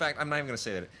commentary. In fact, I'm not even going to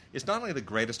say that. It's not only the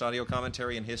greatest audio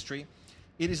commentary in history,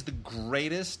 it is the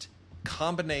greatest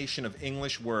combination of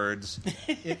English words.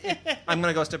 I'm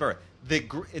going to go a step further.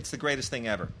 It's the greatest thing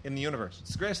ever in the universe.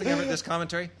 It's the greatest thing ever, this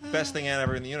commentary. Best thing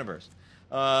ever in the universe.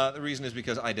 The reason is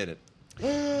because I did it.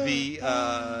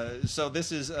 So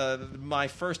this is my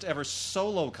first ever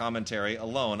solo commentary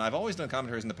alone. I've always done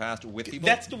commentaries in the past with people.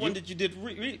 That's the one that you did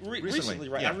recently,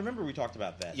 right? Yeah. I remember we talked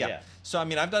about that. Yeah. So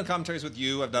I've done commentaries with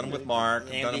you. I've done them with Mark.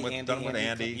 I've done them with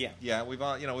Andy. Yeah. We've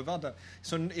all done.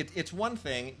 So it's one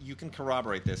thing you can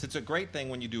corroborate this. It's a great thing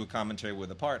when you do a commentary with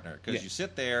a partner because you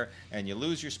sit there and you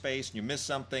lose your space and you miss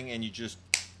something and you just.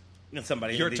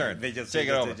 Somebody, your turn. They just take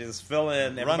it over. They just fill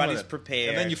in. Everybody's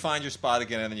prepared, and then you find your spot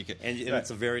again, and then you can. And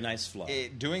it's a very nice flow.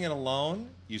 Doing it alone,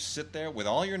 you sit there with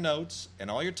all your notes and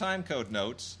all your time code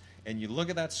notes, and you look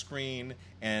at that screen,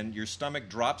 and your stomach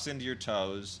drops into your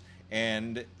toes,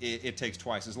 and it takes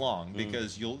twice as long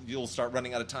because you'll start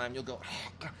running out of time. You'll go,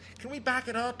 oh, can we back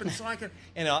it up? And so I can.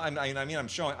 And I'm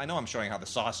showing how the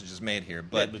sausage is made here,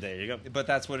 but there you go. But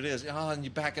that's what it is. Oh, and you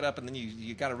back it up, and then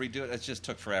you got to redo it. It just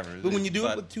took forever. But when you do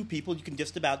it with two people, you can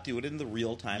just about do it in the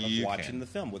real time of watching the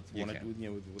film with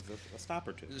a stop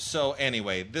or two. So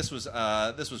anyway, this was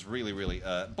really, really.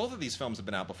 Both of these films have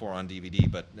been out before on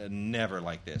DVD, but never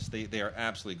like this. They are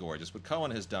absolutely gorgeous. What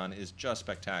Cohen has done is just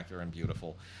spectacular and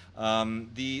beautiful.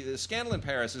 The Scandal in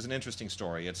Paris is an interesting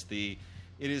story.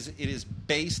 It is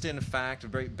based in fact,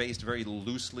 very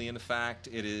loosely in fact.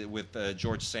 It is with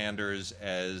George Sanders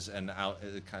as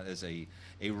as a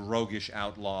roguish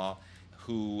outlaw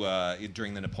who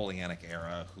during the Napoleonic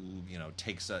era, who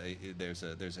takes there's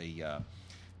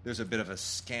a bit of a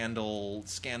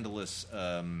scandalous.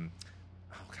 I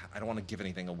don't want to give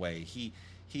anything away. He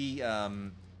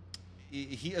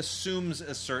assumes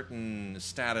a certain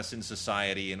status in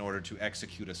society in order to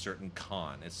execute a certain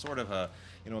con. It's sort of a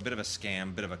bit of a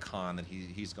scam, bit of a con that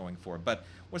he's going for. But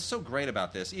what's so great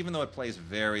about this, even though it plays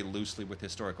very loosely with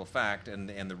historical fact and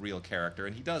the real character,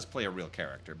 and he does play a real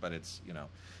character, but it's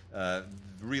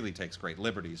really takes great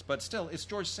liberties. But still, it's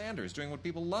George Sanders doing what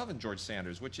people love in George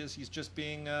Sanders, which is he's just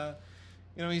being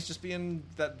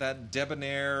that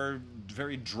debonair,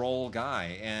 very droll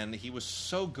guy, and he was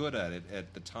so good at it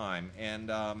at the time. And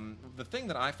the thing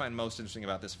that I find most interesting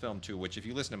about this film, too, which if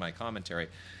you listen to my commentary,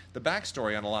 the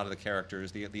backstory on a lot of the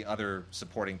characters, the other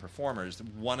supporting performers,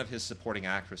 one of his supporting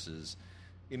actresses,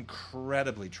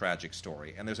 incredibly tragic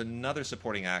story. And there's another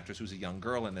supporting actress who's a young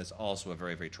girl, and there's also a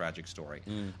very, very tragic story.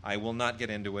 I will not get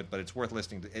into it, but it's worth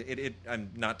listening to. I'm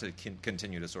not to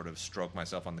continue to sort of stroke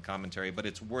myself on the commentary, but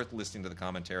it's worth listening to the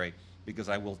commentary because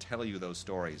I will tell you those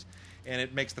stories. And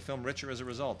it makes the film richer as a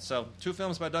result. So, 2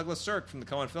 films by Douglas Sirk from the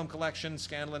Cohen Film Collection,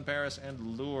 Scandal in Paris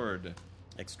and Lured.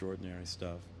 Extraordinary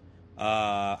stuff.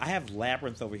 I have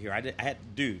Labyrinth over here. I had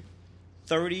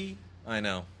 30. I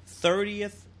know.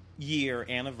 30th year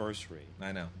anniversary.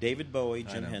 I know. David Bowie,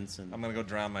 Jim Henson. I'm going to go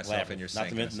drown myself Labyrinth. in your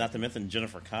sink. Not to mention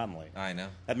Jennifer Connelly. I know.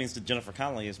 That means that Jennifer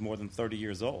Connelly is more than 30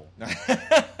 years old.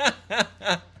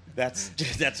 That's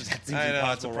I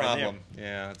know, it's a problem. Right there.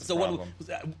 Yeah, it's a problem.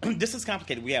 This is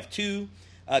complicated. We have 2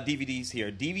 DVDs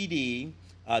here. DVD,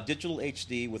 digital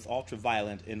HD with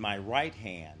ultraviolet in my right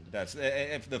hand. That's one's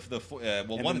the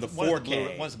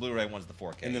 4K. One's the Blu-ray, one's the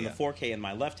 4K. And then the 4K in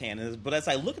my left hand. But as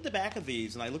I look at the back of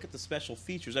these and I look at the special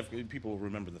features, people will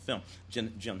remember the film.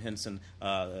 Jim Henson,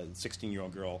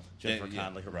 16-year-old girl, Jennifer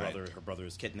Connelly, her brother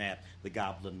is kidnapped. The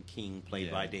Goblin King,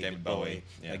 played by David Bowie,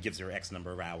 gives her X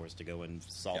number of hours to go and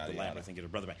solve the labyrinth and get her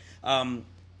brother back.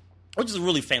 Which is a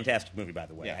really fantastic movie, by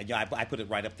the way. Yeah. I put it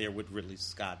right up there with Ridley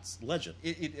Scott's Legend.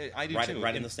 I do too.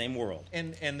 Right in the same world.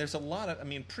 And there's a lot of,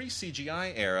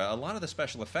 pre-CGI era, a lot of the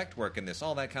special effect work in this,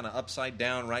 all that kind of upside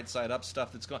down, right side up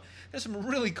stuff that's going. There's some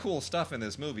really cool stuff in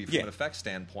this movie from an effects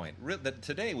standpoint that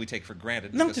today we take for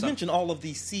granted. Not to mention all of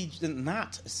these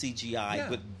not CGI,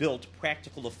 but built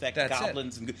practical effect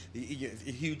goblins and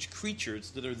huge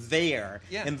creatures that are there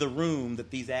in the room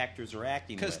that these actors are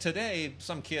acting with. Because today,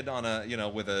 some kid on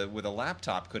with a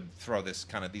laptop could throw these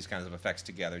kinds of effects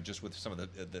together just with some of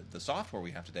the software we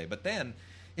have today. But then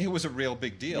it was a real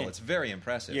big deal. It's very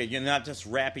impressive. Yeah, you're not just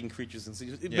wrapping creatures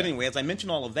and but anyway, as I mentioned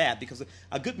all of that, because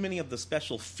a good many of the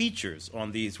special features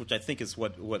on these, which I think is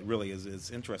what really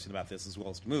is interesting about this as well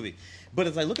as the movie. But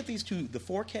as I look at these 2, the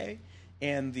 4K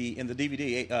and the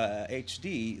DVD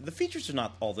HD, the features are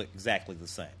not all exactly the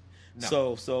same.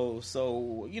 No.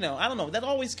 So I don't know. That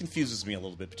always confuses me a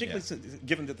little bit, particularly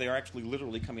given that they are actually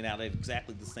literally coming out at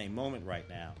exactly the same moment right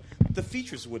now. The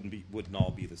features wouldn't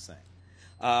all be the same.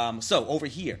 So over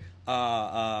here,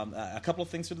 a couple of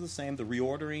things that are the same. The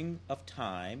reordering of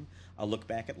time. A look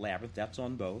back at Labyrinth. That's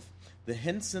on both. The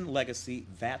Henson Legacy.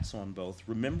 That's on both.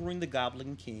 Remembering the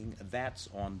Goblin King. That's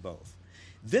on both.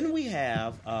 Then we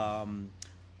have.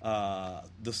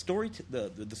 The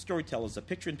Storyteller is a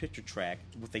picture-in-picture track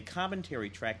with a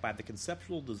commentary track by the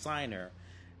conceptual designer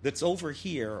that's over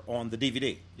here on the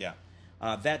DVD. Yeah.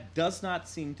 That does not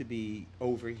seem to be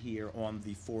over here on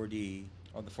the 4D.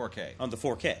 On the 4K. On the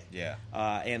 4K. Yeah.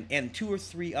 And 2 or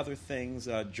 3 other things,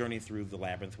 Journey Through the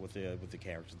Labyrinth with the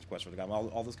characters, the Quest for the Goblin,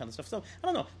 all this kind of stuff. So,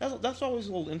 I don't know. That's always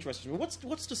a little interesting.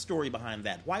 What's the story behind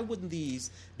that? Why wouldn't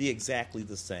these be exactly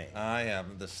the same? I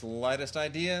have the slightest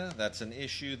idea. That's an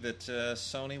issue that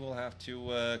Sony will have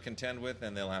to contend with,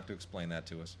 and they'll have to explain that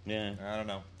to us. Yeah. I don't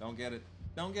know. Don't get it.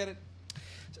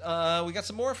 We got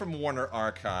some more from Warner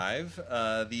Archive.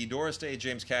 The Doris Day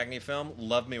James Cagney film,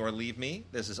 Love Me or Leave Me.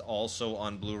 This is also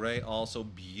on Blu-ray, also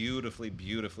beautifully,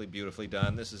 beautifully, beautifully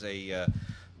done. This is a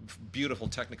beautiful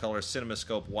Technicolor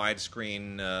CinemaScope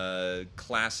widescreen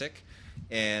classic.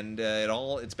 And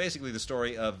it's basically the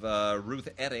story of Ruth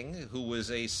Etting, who was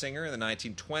a singer in the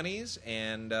 1920s,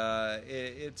 and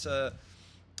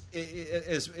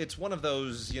it's one of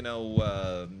those,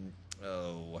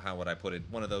 how would I put it?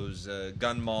 One of those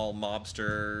gun mall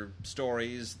mobster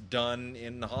stories done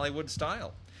in Hollywood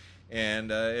style.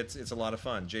 And it's a lot of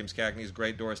fun. James Cagney's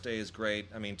great. Doris Day is great.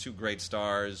 2 great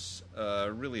stars.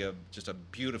 Really just a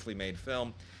beautifully made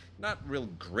film. Not real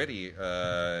gritty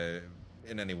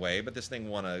in any way, but this thing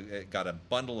got a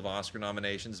bundle of Oscar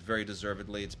nominations, very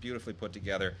deservedly. It's beautifully put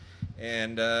together,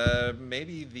 and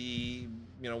maybe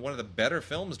one of the better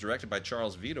films directed by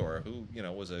Charles Vidor, who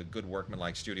was a good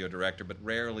workman-like studio director, but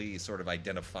rarely sort of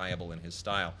identifiable in his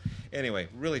style. Anyway,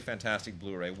 really fantastic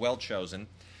Blu-ray, well chosen.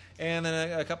 And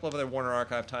then a couple of other Warner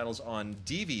Archive titles on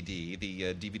DVD.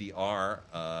 The DVD-R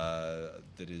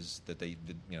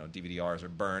DVD-Rs are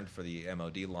burned for the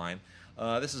MOD line.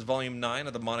 This is Volume 9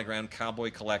 of the Monogram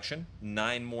Cowboy Collection.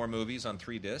 9 more movies on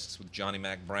 3 discs with Johnny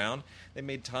Mack Brown. They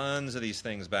made tons of these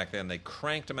things back then. They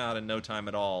cranked them out in no time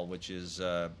at all, which is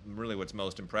really what's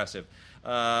most impressive.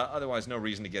 Otherwise, no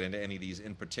reason to get into any of these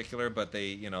in particular, but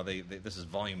this is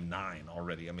Volume 9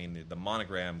 already. I mean, the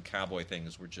Monogram Cowboy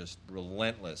things were just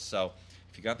relentless. So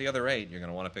if you got the other 8, you're going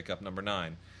to want to pick up number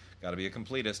 9. Got to be a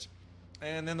completist.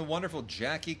 And then the wonderful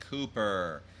Jackie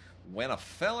Cooper, When a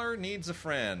Feller Needs a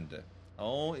Friend.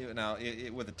 Oh, now,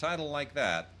 with a title like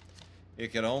that, it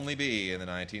could only be in the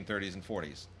 1930s and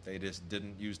 40s. They just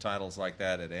didn't use titles like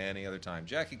that at any other time.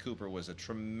 Jackie Cooper was a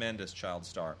tremendous child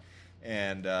star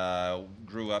and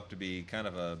grew up to be kind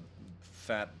of a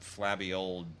fat, flabby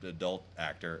old adult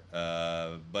actor,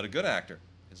 but a good actor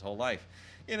his whole life.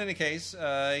 In any case,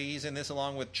 he's in this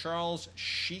along with Charles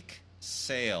Sheik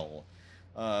Sale.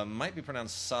 Might be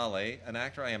pronounced Saleh, an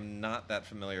actor I am not that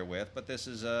familiar with, but this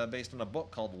is based on a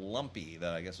book called Lumpy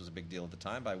that I guess was a big deal at the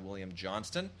time by William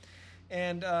Johnston.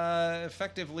 And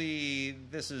effectively,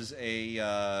 this is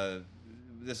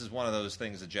one of those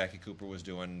things that Jackie Cooper was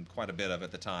doing quite a bit of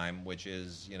at the time, which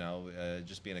is,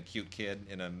 just being a cute kid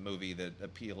in a movie that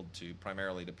appealed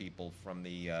primarily to people from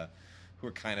the who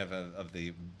are kind of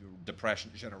the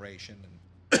Depression generation. And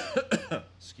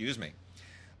excuse me.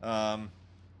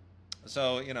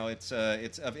 So, it's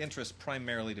of interest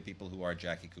primarily to people who are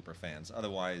Jackie Cooper fans.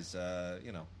 Otherwise,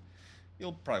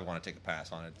 you'll probably want to take a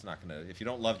pass on it. It's not going to. If you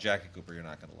don't love Jackie Cooper, you're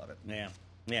not going to love it. Yeah.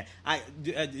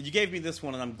 You gave me this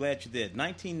one, and I'm glad you did.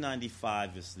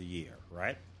 1995 is the year,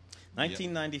 right?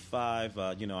 1995.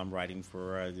 Yep. I'm writing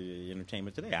for the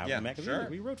Entertainment Today. Magazine. Sure.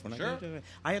 We wrote one. Sure.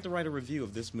 I had to write a review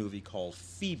of this movie called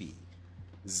Phoebe.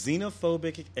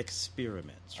 Xenophobic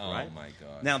experiments, right? Oh my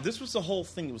God! Now this was the whole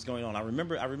thing that was going on. I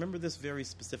remember this very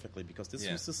specifically because this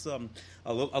was this a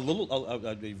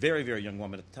very, very young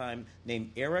woman at the time named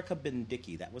Erica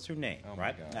Bendicky. That was her name,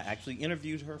 right? I actually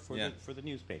interviewed her for the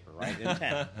newspaper, right, in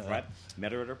town, right?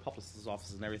 Met her at her publicist's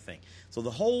office and everything. So the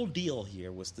whole deal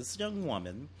here was this young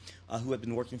woman who had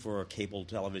been working for a cable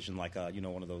television, like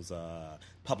one of those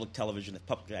public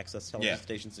access television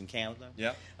stations in Canada.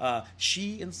 Yeah.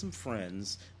 She and some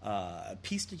friends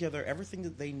pieced together everything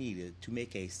that they needed to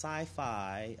make a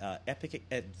sci-fi epic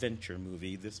adventure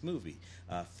movie. This movie,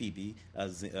 Phoebe,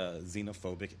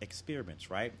 Xenophobic Experiments.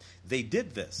 Right? They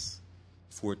did this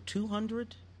for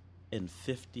 $250.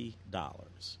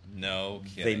 No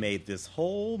kidding. They made this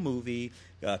whole movie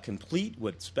complete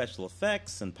with special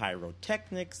effects and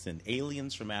pyrotechnics and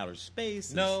aliens from outer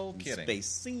space. And space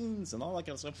scenes and all that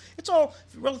kind of stuff. It's all,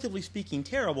 relatively speaking,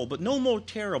 terrible, but no more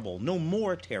terrible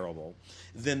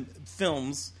than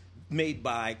films made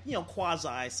by,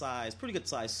 quasi-sized, pretty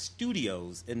good-sized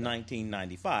studios in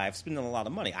 1995, spending a lot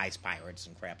of money. Ice Pirates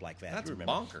and crap like that. That's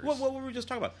bonkers. What were we just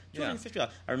talking about? $250.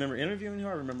 I remember interviewing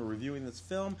her. I remember reviewing this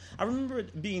film. I remember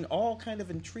it being all kind of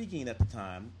intriguing at the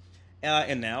time.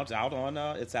 And now it's out on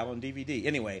DVD.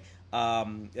 Anyway,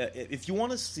 if you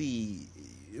want to see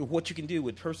what you can do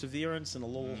with perseverance and a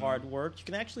little hard work, you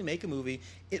can actually make a movie.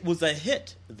 It was a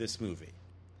hit, this movie.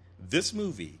 This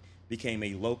movie became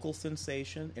a local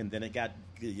sensation, and then it got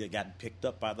picked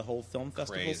up by the whole film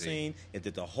festival scene. It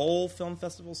did the whole film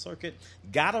festival circuit,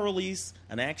 got a release,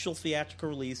 an actual theatrical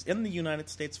release in the United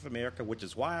States of America, which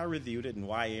is why I reviewed it and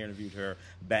why I interviewed her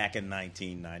back in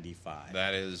 1995.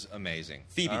 That is amazing.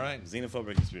 Phoebe, all right.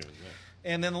 Xenophobic Experience. Yeah.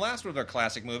 And then the last one of our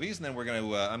classic movies, and then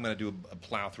I'm going to do a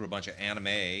plow through a bunch of anime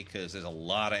because there's a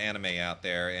lot of anime out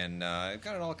there, and I've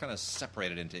got it all kind of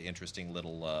separated into interesting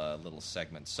little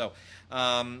segments. So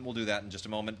we'll do that in just a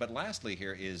moment. But lastly,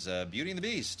 here is Beauty and the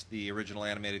Beast, the original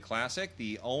animated classic,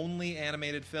 the only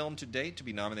animated film to date to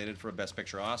be nominated for a Best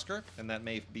Picture Oscar, and that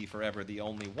may be forever the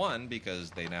only one because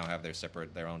they now have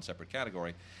their own separate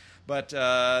category. But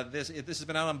this has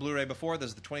been out on Blu-ray before. This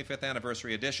is the 25th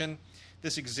anniversary edition.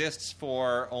 This exists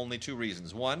for only 2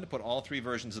 reasons. One, to put all 3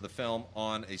 versions of the film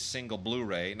on a single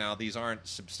Blu-ray. Now, these aren't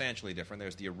substantially different.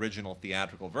 There's the original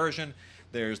theatrical version.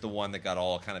 There's the one that got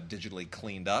all kind of digitally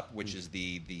cleaned up, which is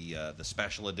the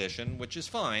special edition, which is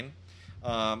fine.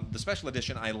 The special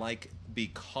edition I like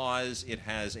because it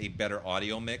has a better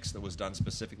audio mix that was done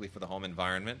specifically for the home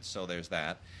environment, so there's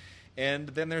that. And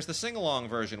then there's the sing-along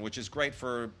version, which is great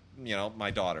for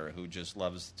my daughter who just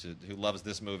loves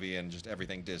this movie and just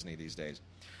everything Disney these days.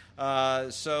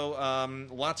 So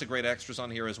lots of great extras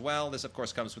on here as well. This, of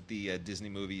course, comes with the Disney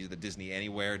movies, the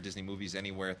Disney Movies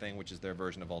Anywhere thing, which is their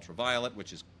version of Ultraviolet,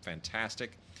 which is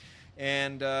fantastic.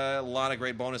 And a lot of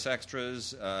great bonus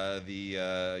extras, the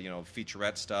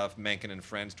featurette stuff, Menken and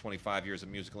Friends, 25 years of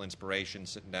musical inspiration,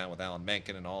 sitting down with Alan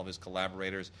Menken and all of his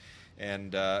collaborators,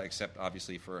 and except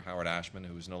obviously for Howard Ashman,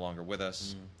 who's no longer with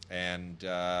us. And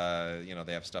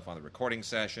they have stuff on the recording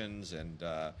sessions and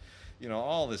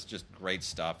all this just great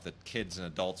stuff that kids and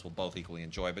adults will both equally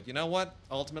enjoy. But you know what?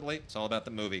 Ultimately, it's all about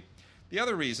the movie. The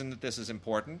other reason that this is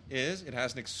important is it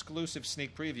has an exclusive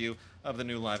sneak preview of the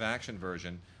new live-action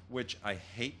version, which I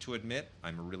hate to admit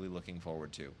I'm really looking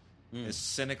forward to. As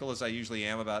cynical as I usually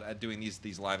am about doing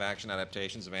these live-action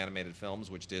adaptations of animated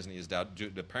films, which Disney is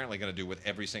apparently going to do with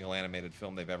every single animated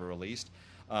film they've ever released,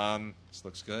 this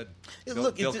looks good.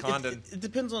 Bill Condon. It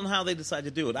depends on how they decide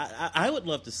to do it. I would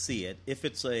love to see it if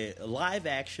it's a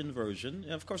live-action version.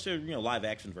 Of course, there's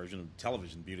live-action version of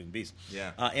television, Beauty and the Beast.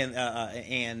 Yeah.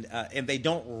 And they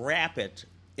don't wrap it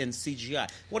in CGI.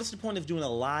 What is the point of doing a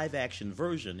live-action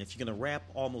version if you're going to wrap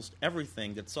almost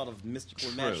everything that's sort of mystical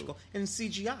and magical in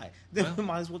CGI? Then we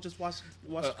might as well just watch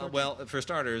well, for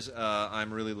starters,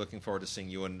 I'm really looking forward to seeing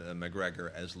Ewan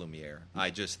McGregor as Lumiere. I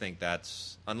just think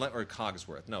that's... or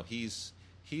Cogsworth. No, he's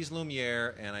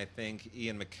Lumiere, and I think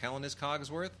Ian McKellen is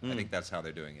Cogsworth. I think that's how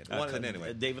they're doing it.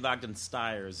 Anyway, David Ogden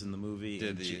Stiers in the movie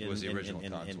was the original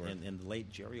Cogsworth. And the late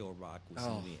Jerry Orbach was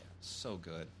Lumiere. So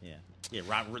good. Yeah,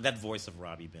 that voice of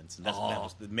Robbie Benson.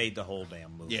 That made the whole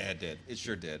damn movie. Yeah, it did. It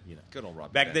sure did. Good old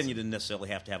Robbie Back Benson. then, you didn't necessarily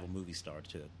have to have a movie star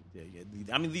to...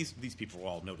 I mean, these people were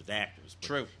all noted actors.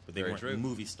 True. But they weren't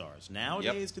movie stars.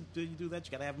 Nowadays, to do that,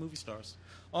 you got to have movie stars.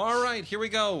 All right, here we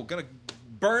go. Going to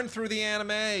burn through the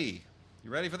anime. You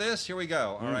ready for this? Here we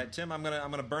go. All right, Tim, I'm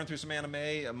gonna burn through some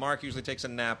anime. Mark usually takes a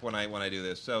nap when I do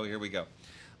this, so here we go.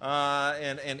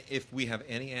 And if we have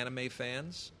any anime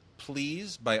fans,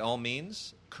 please, by all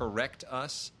means, correct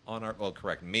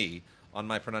me on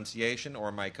my pronunciation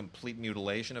or my complete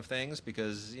mutilation of things,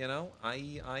 because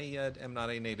I am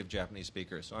not a native Japanese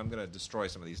speaker, so I'm gonna destroy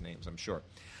some of these names, I'm sure.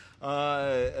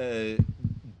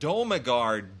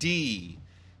 Doamygar-D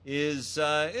is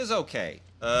okay.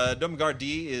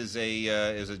 Doamygar-D is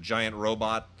a giant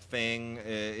robot thing.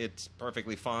 It's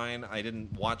perfectly fine. I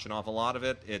didn't watch an awful lot of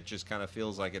it. It just kind of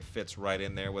feels like it fits right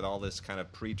in there with all this kind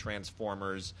of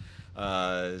pre-Transformers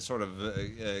sort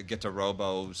of Get to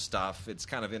Robo stuff. It's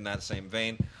kind of in that same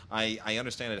vein. I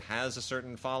understand it has a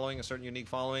certain following, a certain unique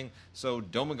following. So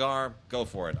Doamygar, go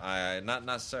for it. Not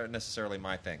necessarily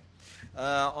my thing.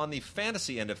 On the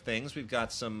fantasy end of things, we've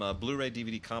got some Blu-ray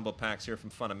DVD combo packs here from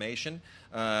Funimation.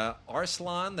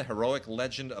 Arslan, the heroic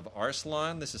legend of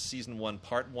Arslan. This is season 1,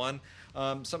 part 1.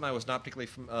 Something I was not particularly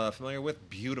familiar with.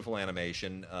 Beautiful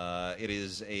animation.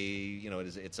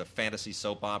 It's a fantasy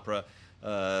soap opera,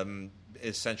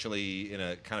 essentially in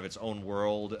a kind of its own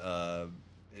world.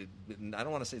 I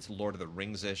don't want to say it's Lord of the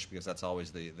Rings-ish, because that's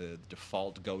always the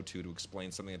default go-to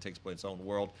explain something that takes place in its own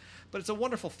world. But it's a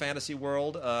wonderful fantasy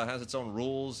world, has its own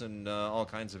rules and all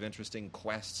kinds of interesting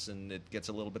quests, and it gets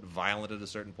a little bit violent at a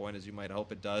certain point, as you might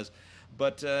hope it does.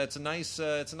 But it's a nice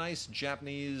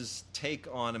Japanese take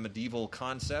on a medieval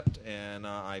concept, and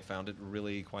I found it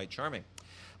really quite charming.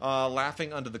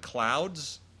 Laughing Under the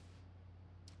Clouds,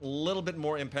 a little bit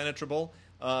more impenetrable.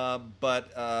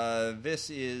 But this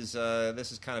is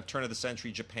kind of turn of the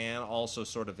century Japan, also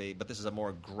sort of but this is a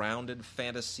more grounded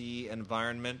fantasy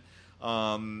environment.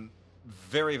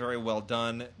 Very, very well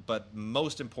done, but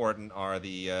most important are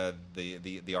the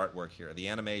artwork here. The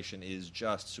animation is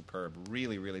just superb.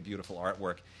 Really, really beautiful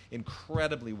artwork.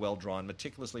 Incredibly well drawn,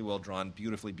 meticulously well drawn,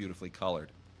 beautifully, beautifully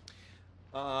colored.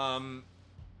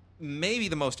 Maybe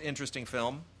the most interesting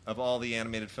film of all the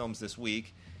animated films this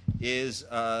week is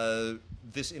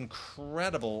this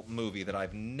incredible movie that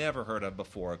I've never heard of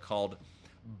before called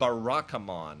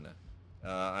Barakamon.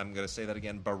 I'm going to say that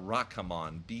again,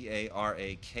 Barakamon,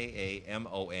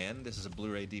 Barakamon. This is a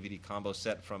Blu-ray DVD combo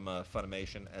set from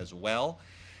Funimation as well.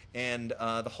 And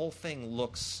the whole thing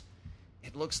looks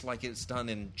like it's done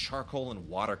in charcoal and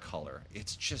watercolor.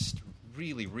 It's just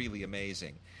really, really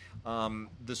amazing.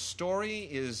 The story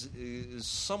is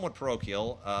somewhat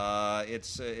parochial.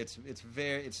 It's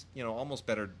almost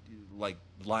better like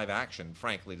live action,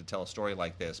 frankly, to tell a story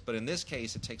like this. But in this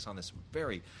case, it takes on this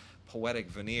very poetic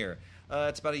veneer.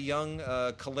 It's about a young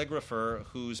calligrapher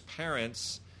whose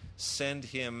parents send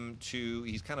him to.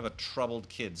 He's kind of a troubled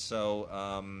kid,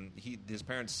 so his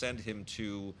parents send him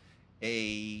to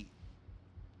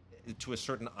to a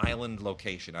certain island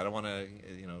location. I don't want to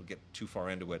get too far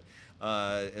into it,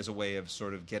 as a way of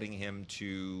sort of getting him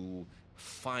to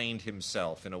find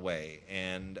himself in a way.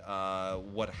 And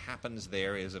what happens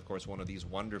there is, of course, one of these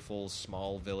wonderful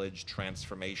small village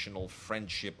transformational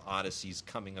friendship odysseys,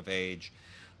 coming of age.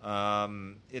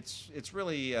 It's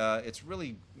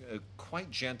really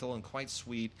quite gentle and quite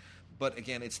sweet. But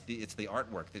again, it's the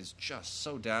artwork that is just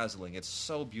so dazzling. It's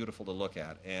so beautiful to look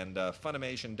at, and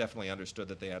Funimation definitely understood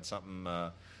that they had something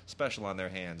special on their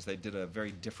hands. They did a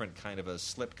very different kind of a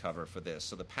slipcover for this,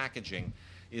 so the packaging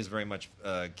is very much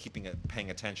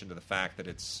paying attention to the fact that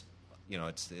it's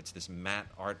this matte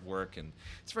artwork, and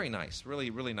it's very nice. Really,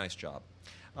 really nice job.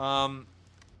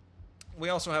 We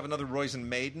also have another Roizen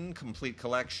Maiden complete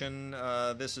collection.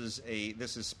 This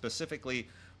is specifically.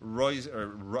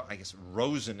 I guess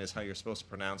Rosen is how you're supposed to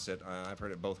pronounce it. I've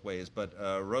heard it both ways, but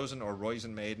Rosen or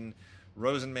Roizen Maiden,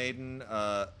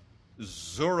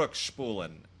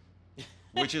 Zurückspulen,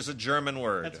 which is a German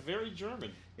word. That's very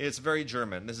German. It's very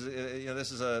German. This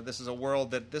is a world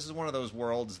this is one of those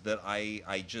worlds that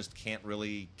I just can't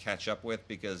really catch up with,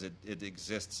 because it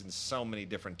exists in so many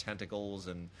different tentacles,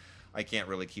 and I can't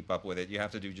really keep up with it. You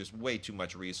have to do just way too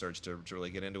much research to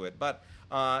really get into it. But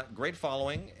great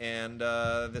following, and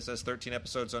this has 13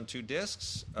 episodes on 2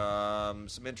 discs.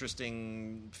 Some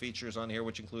interesting features on here,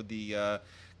 which include the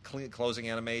closing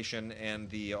animation and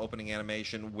the opening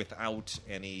animation without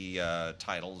any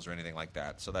titles or anything like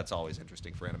that. So that's always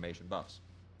interesting for animation buffs.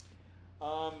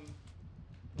 On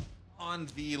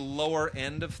the lower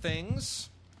end of things,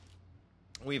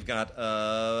 we've got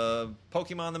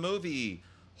Pokemon the movie,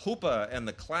 Hoopa and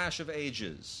the Clash of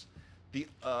Ages.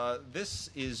 This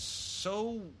is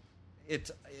so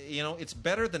it's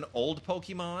better than old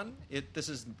Pokemon. This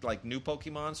is like new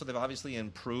Pokemon, so they've obviously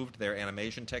improved their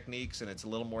animation techniques, and it's a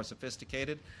little more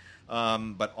sophisticated.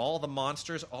 But all the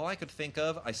monsters, all I could think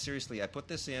of, I put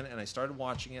this in and I started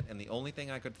watching it, and the only thing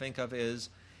I could think of is,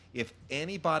 if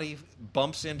anybody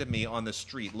bumps into me on the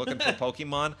street looking for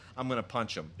Pokemon, I'm going to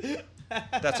punch them.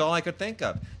 That's all I could think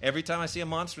of. Every time I see a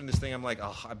monster in this thing, I'm like,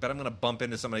 oh, I bet I'm going to bump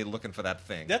into somebody looking for that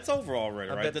thing. That's over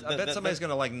already, right? I bet somebody's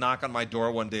going to knock on my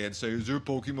door one day and say, is there a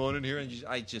Pokemon in here? And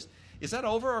is that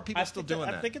over, or are people still doing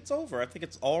that? I think it's over. I think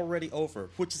it's already over,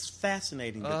 which is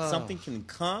fascinating that something can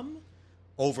come,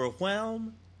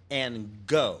 overwhelm, and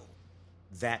go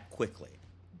that quickly.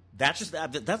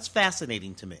 That's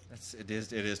fascinating to me. It is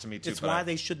to me too. It's why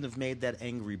they shouldn't have made that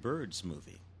Angry Birds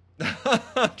movie.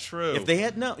 True. If they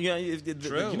had true.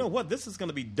 You know what? This is going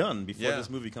to be done before this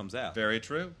movie comes out. Very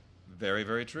true. Very,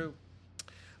 very true.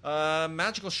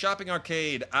 Magical Shopping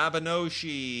Arcade,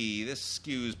 Abenobashi. This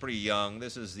skews pretty young.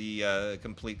 This is the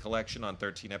complete collection on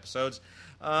 13 episodes.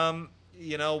 When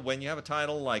you have a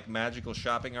title like Magical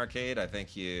Shopping Arcade, I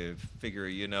think you figure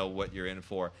you know what you're in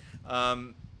for.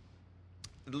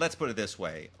 Let's put it this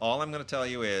way. All I'm going to tell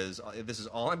you is, this is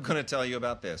all I'm going to tell you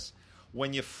about this.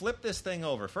 When you flip this thing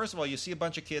over, first of all, you see a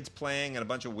bunch of kids playing and a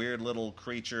bunch of weird little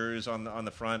creatures on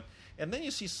the front, and then you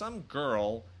see some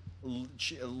girl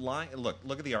lying.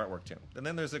 Look at the artwork, Tim. And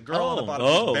then there's a girl on the bottom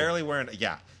who's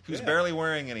barely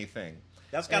wearing anything.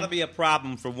 That's got to be a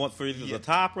problem for either the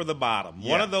top or the bottom.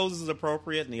 Yeah. One of those is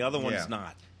appropriate, and the other one's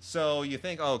not. So you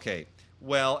think, okay,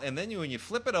 well, and then when you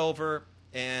flip it over.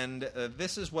 And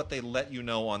this is what they let you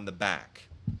know on the back.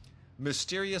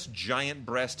 Mysterious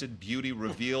giant-breasted beauty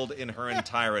revealed in her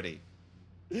entirety.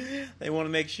 They want to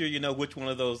make sure you know which one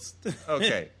of those.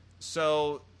 Okay.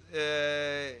 So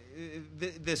this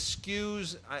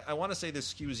skews, I want to say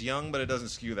this skews young, but it doesn't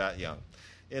skew that young.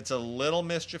 It's a little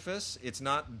mischievous. It's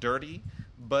not dirty,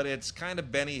 but it's kind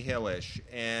of Benny Hill-ish.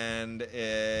 And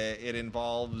it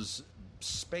involves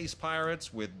space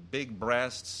pirates with big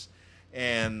breasts,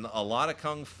 and a lot of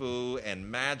kung fu and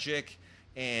magic,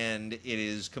 and it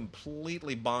is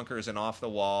completely bonkers and off the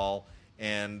wall,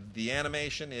 and the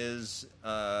animation is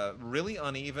really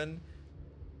uneven.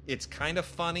 It's kind of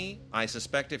funny. I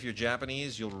suspect if you're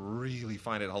Japanese, you'll really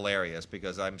find it hilarious,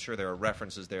 because I'm sure there are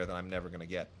references there that I'm never going to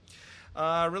get.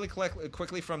 Really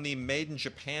quickly, from the Made in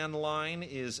Japan line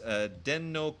is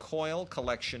Den-Noh Coil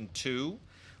Collection 2,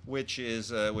 which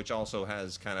also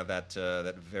has kind of that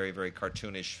very, very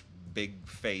cartoonish, big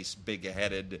face,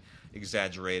 big-headed,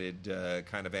 exaggerated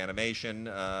kind of animation.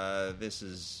 This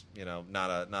is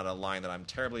not a line that I'm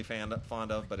terribly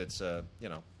fond of, but it's it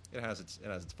has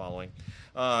its following.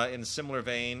 In a similar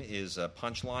vein is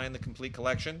Punchline, the complete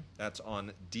collection. That's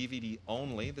on DVD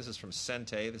only. This is from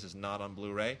Sentai. This is not on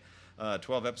Blu-ray.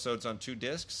 12 episodes on 2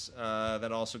 discs.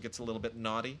 That also gets a little bit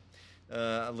naughty.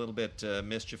 A little bit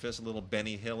mischievous, a little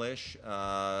Benny Hill-ish.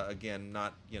 Again,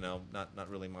 not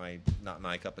really my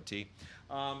cup of tea.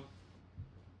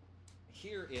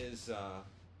 here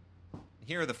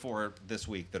are the 4 this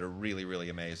week that are really, really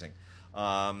amazing.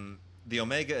 The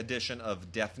Omega edition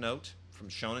of Death Note from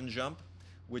Shonen Jump,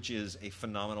 which is a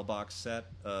phenomenal box set.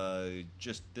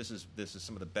 This is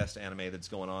some of the best anime that's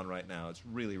going on right now. It's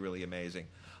really, really amazing.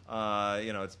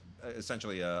 It's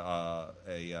essentially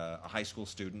a high school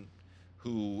student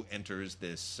who enters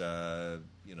this,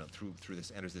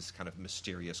 enters this kind of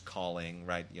mysterious calling,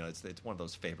 right? It's one of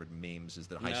those favorite memes is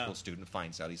that a high school student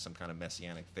finds out he's some kind of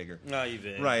messianic figure. Oh, you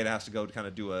did. Right, has to go to kind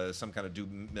of do a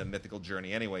mythical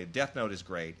journey. Anyway, Death Note is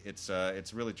great. It's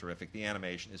really terrific. The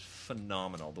animation is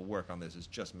phenomenal. The work on this is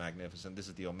just magnificent. This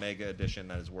is the Omega edition.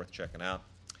 That is worth checking out.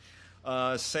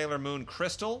 Sailor Moon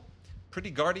Crystal. Pretty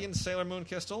Guardian Sailor Moon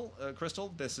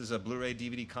Crystal. This is a Blu-ray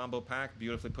DVD combo pack,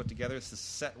 beautifully put together. It's the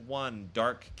Set 1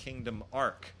 Dark Kingdom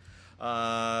arc.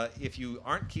 If you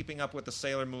aren't keeping up with the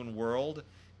Sailor Moon world,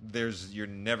 you're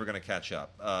never going to catch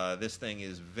up. This thing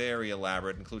is very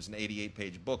elaborate. It includes an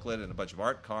 88-page booklet and a bunch of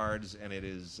art cards, and it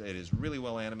is really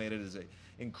well animated. It is an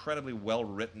incredibly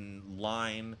well-written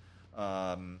line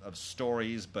of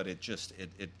stories, but it's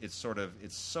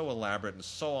so elaborate and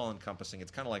so all-encompassing.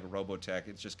 It's kind of like Robotech.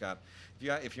 It's just got,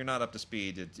 if you're not up to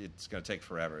speed, it's going to take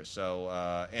forever.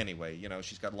 So anyway,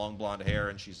 she's got long blonde hair,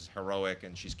 and she's heroic,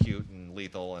 and she's cute and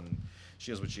lethal, and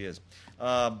she is what she is.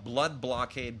 Blood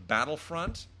Blockade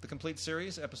Battlefront, the complete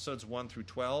series, episodes 1 through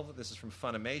 12. This is from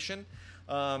Funimation.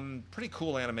 Pretty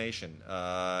cool animation.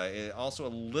 Also a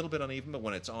little bit uneven, but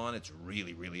when it's on, it's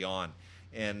really, really on.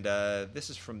 And this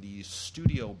is from the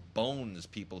Studio Bones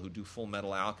people who do Full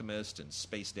Metal Alchemist and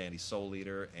Space Dandy Soul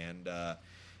Eater, and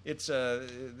this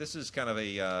is kind of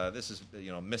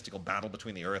a mystical battle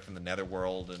between the Earth and the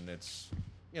Netherworld, and it's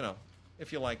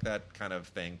if you like that kind of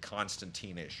thing,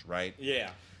 Constantine-ish, right?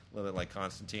 Yeah, a little bit like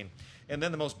Constantine. And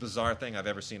then the most bizarre thing I've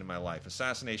ever seen in my life: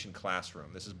 Assassination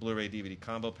Classroom. This is Blu-ray DVD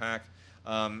combo pack.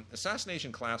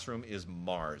 Assassination Classroom is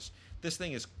Mars. This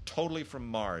thing is totally from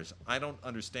Mars. I don't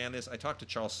understand this. I talked to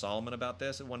Charles Solomon about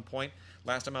this at one point.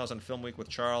 Last time I was on Film Week with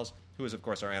Charles, who is, of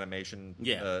course, our animation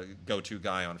go-to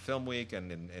guy on Film Week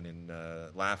and in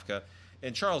LAFCA.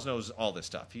 And Charles knows all this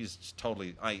stuff. He's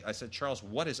totally... I said, Charles,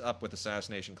 what is up with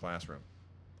Assassination Classroom?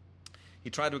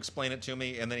 He tried to explain it to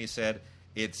me, and then he said,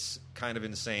 it's kind of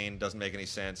insane, doesn't make any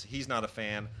sense. He's not a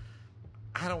fan.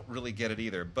 I don't really get it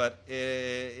either, but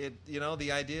the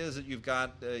idea is that you've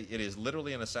got it is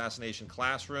literally an assassination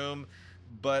classroom,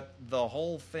 but the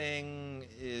whole thing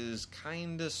is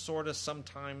kind of, sort of,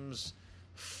 sometimes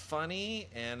funny,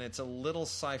 and it's a little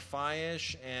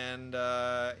sci-fi-ish, and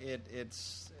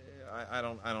it's I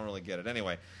don't really get it.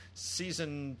 Anyway,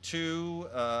 season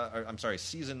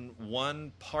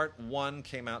 1, part 1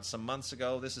 came out some months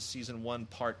ago. This is season 1,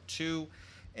 part 2.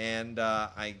 And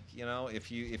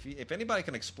if anybody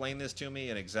can explain this to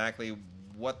me and exactly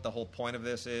what the whole point of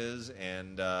this is,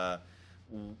 and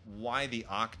why the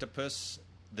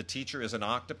teacher is an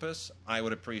octopus, I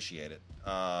would appreciate it.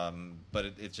 But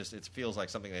it feels like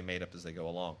something they made up as they go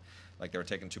along, like they were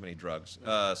taking too many drugs.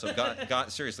 So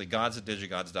seriously, gods at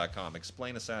DigiGods.com.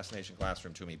 Explain Assassination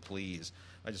Classroom to me, please.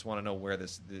 I just want to know where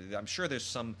this... I'm sure there's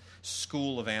some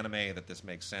school of anime that this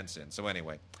makes sense in. So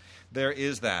anyway, there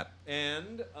is that.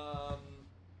 And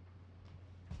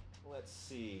let's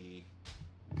see.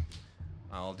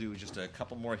 I'll do just a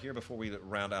couple more here before we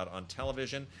round out on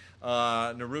television.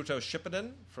 Naruto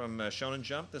Shippuden from Shonen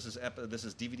Jump. This is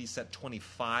DVD set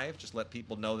 25. Just let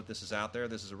people know that this is out there.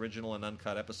 This is original and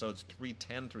uncut episodes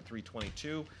 310 through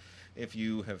 322. If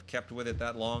you have kept with it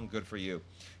that long, good for you.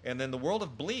 And then The World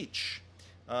of Bleach,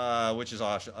 which is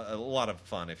a lot of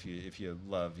fun if you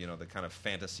love the kind of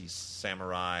fantasy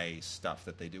samurai stuff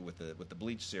that they do with the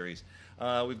Bleach series.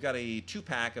 We've got a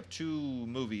 2-pack of 2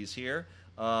 movies here.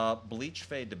 Bleach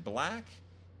Fade to Black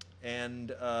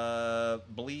and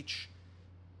Bleach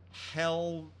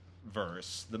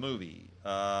Hellverse, the movie.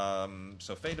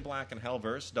 So Fade to Black and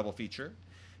Hellverse, double feature.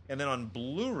 And then on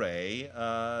Blu-ray,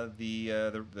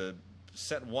 the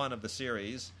set 1 of the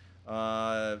series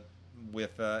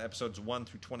with episodes 1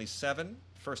 through 27,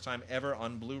 first time ever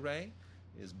on Blu-ray,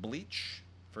 is Bleach,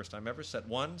 first time ever, set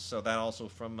 1. So that also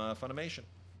from Funimation.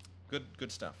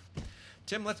 Good stuff.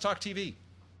 Tim, let's talk TV.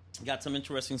 Got some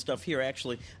interesting stuff here,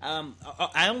 actually.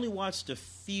 I only watched a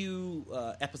few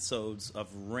episodes of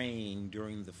Reign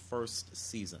during the first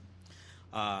season.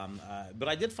 But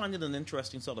I did find it an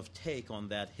interesting sort of take on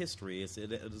that history.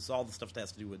 It's all the stuff that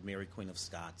has to do with Mary, Queen of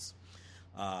Scots.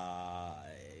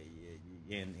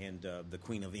 the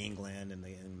Queen of England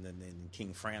and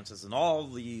King Francis and all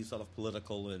the sort of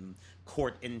political and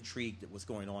court intrigue that was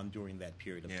going on during that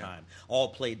period of time. All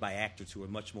played by actors who were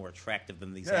much more attractive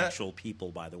than these actual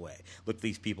people, by the way. Look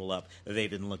these people up. They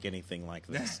didn't look anything like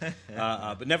this.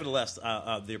 But nevertheless,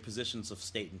 their positions of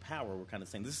state and power were kind of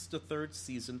saying, this is the third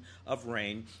season of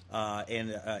Reign,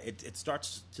 and it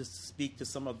starts to speak to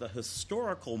some of the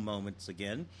historical moments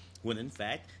again, when in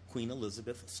fact Queen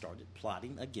Elizabeth started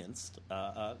plotting against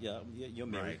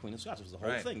Mary, Queen of Scots. It was the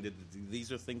whole thing.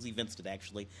 These are events that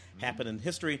actually happen in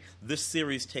history. This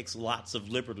series takes lots of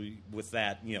liberty with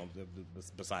that,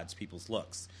 besides people's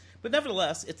looks. But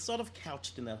nevertheless, it's sort of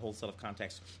couched in that whole sort of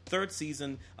context. Third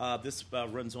season, this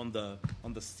runs on the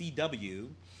CW.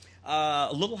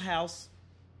 Little House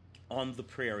on the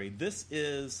Prairie. This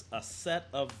is a set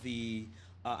of the,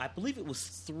 I believe it was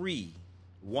three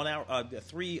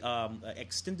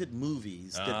extended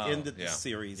movies that ended the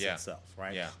series itself,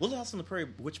 right? Yeah. Little House on the Prairie,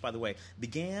 which, by the way,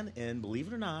 began in, believe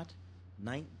it or not,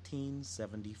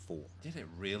 1974. Did it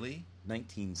really?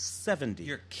 1970.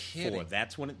 You're kidding.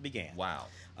 That's when it began. Wow.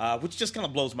 Which just kind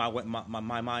of blows my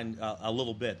mind a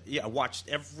little bit. Yeah, I watched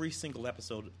every single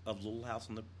episode of Little House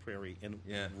on the Prairie in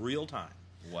real time.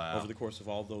 Wow. Over the course of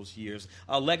all those years.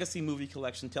 Legacy movie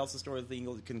collection tells the story of the thing.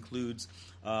 It concludes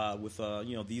with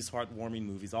these heartwarming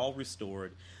movies, all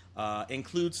restored.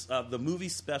 Includes the movie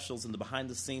specials and the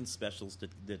behind-the-scenes specials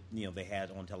that they had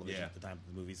on television at the time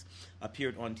the movies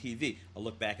appeared on TV. A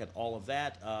look back at all of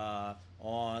that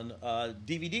on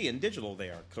DVD and digital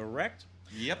there, correct?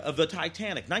 Yep. The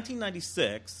Titanic,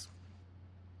 1996,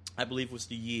 I believe was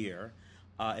the year,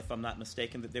 if I'm not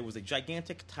mistaken, that there was a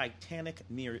gigantic Titanic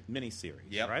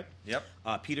miniseries, right? Yep.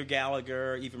 Peter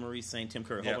Gallagher, Eva Marie Saint, Tim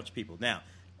Curry, a whole bunch of people. Now,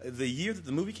 the year that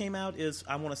the movie came out is,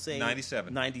 I want to say...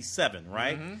 97. 97,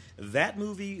 right? Mm-hmm. That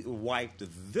movie wiped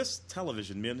this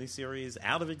television miniseries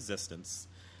out of existence.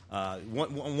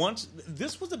 Once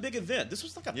this was a big event. This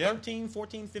was like a 13,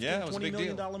 14, 15, $20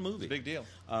 million movie. It was a big deal.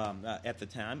 At the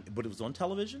time, but it was on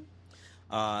television.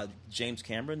 James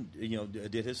Cameron,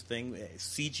 did his thing.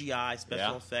 CGI,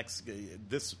 special effects.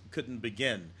 This couldn't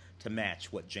begin to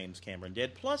match what James Cameron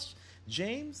did. Plus,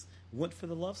 James went for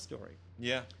the love story.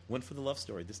 Yeah. Went for the love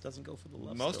story. This doesn't go for the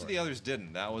love story. Most of the others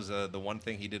didn't. That was the one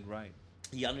thing he did right.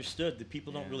 He understood that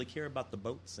people don't really care about the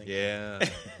boat sinking. Yeah.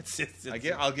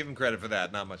 I'll give him credit for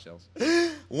that. Not much else.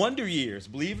 Wonder Years.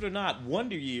 Believe it or not,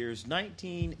 Wonder Years,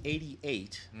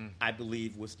 1988, I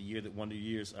believe, was the year that Wonder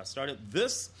Years started.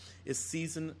 This is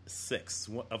season 6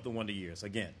 of the Wonder Years.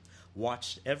 Again,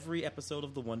 watched every episode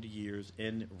of the Wonder Years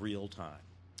in real time.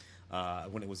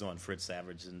 When it was on, Fred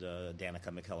Savage and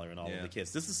Danica McKellar and all of the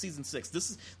kids. This is season 6.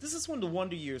 This is when the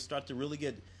Wonder Years start to really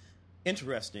get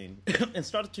interesting and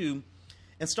started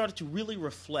to really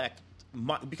reflect.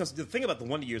 Because the thing about the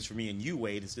Wonder Years for me and you,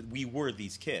 Wade, is that we were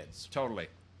these kids. Totally.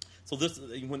 So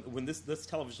when this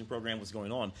television program was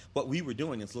going on, what we were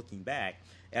doing is looking back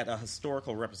at a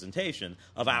historical representation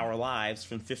of our lives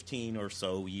from 15 or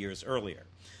so years earlier.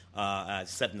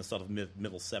 Set in the sort of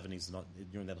middle 70s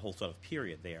during that whole sort of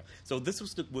period there. So this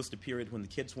was the period when the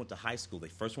kids went to high school. They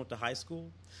first went to high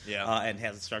school and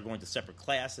had to start going to separate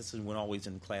classes and went always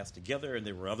in class together. And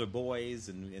there were other boys,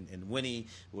 and Winnie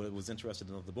was interested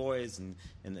in other boys, and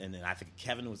I think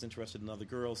Kevin was interested in other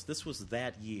girls. This was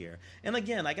that year. And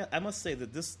again, I must say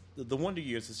that the Wonder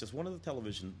Years is just one of the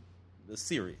television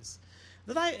series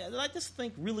that I just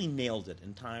think really nailed it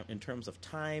in terms of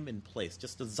time and place,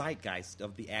 just the zeitgeist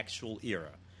of the actual era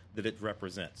that it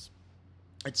represents.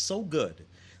 It's so good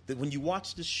that when you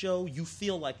watch the show, you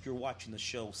feel like you're watching the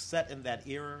show set in that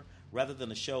era rather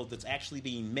than a show that's actually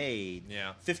being made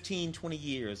 15, 20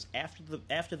 years after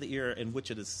the era in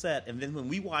which it is set. And then when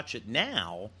we watch it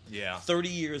now, 30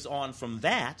 years on from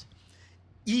that,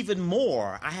 even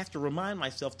more, I have to remind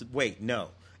myself that, wait, no,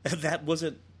 that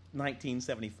wasn't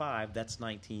 1975, that's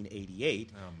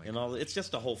 1988, and all. It's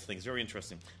just a whole thing. It's very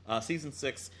interesting. Season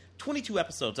 6, 22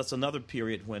 episodes. That's another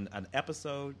period when an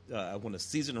episode, when a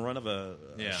season run of a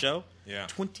show,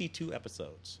 22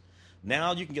 episodes.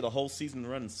 Now you can get a whole season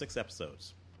run in 6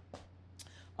 episodes.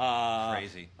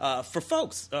 Crazy. For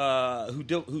folks who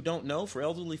don't know, for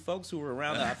elderly folks who were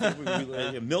around,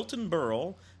 Milton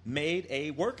Berle made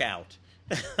a workout.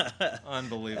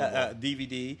 Unbelievable.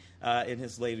 DVD in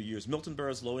his later years. Milton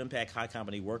Berle's Low Impact High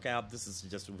Comedy Workout. This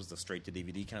was a straight to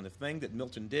DVD kind of thing that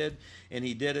Milton did, and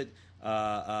he did it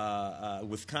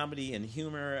with comedy and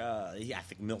humor. I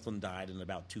think Milton died in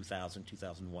about 2000,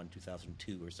 2001,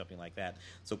 2002 or something like that.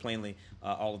 So plainly,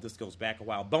 all of this goes back a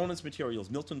while. Bonus materials.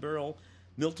 Milton Berle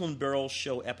Milton Berle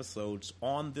show episodes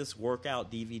on this workout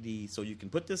DVD, so you can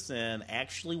put this in,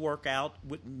 actually work out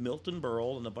with Milton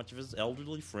Berle and a bunch of his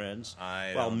elderly friends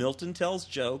while Milton tells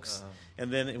jokes.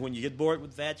 And then when you get bored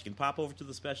with that, you can pop over to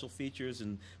the special features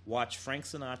and watch Frank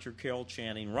Sinatra, Carol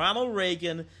Channing, Ronald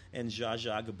Reagan, and Zsa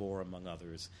Zsa Gabor, among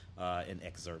others, in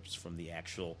excerpts from the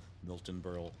actual Milton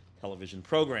Berle television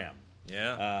program.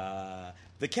 Yeah.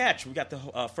 The Catch. We got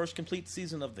the first complete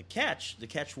season of The Catch. The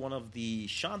Catch, one of the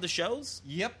Shonda shows.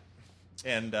 Yep.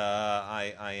 And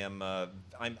I'm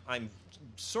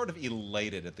sort of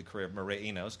elated at the career of Mireille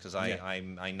Enos because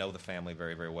I know the family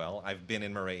very, very well. I've been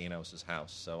in Mireille Enos'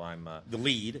 house, so I'm the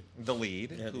lead,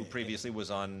 who previously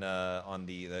was on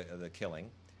the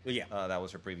Killing. Yeah, that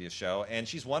was her previous show, and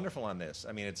she's wonderful on this.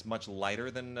 I mean, it's much lighter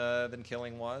than The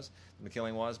Killing was,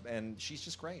 and she's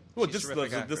just great. Well, she's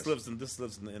this lives in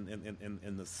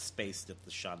the space that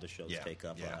the Shonda shows take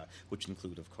up, which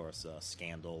include, of course,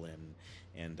 Scandal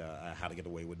and How to Get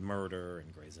Away with Murder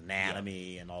and Grey's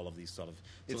Anatomy and all of these sort of.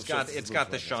 It's got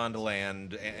the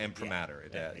Shondaland imprimatur.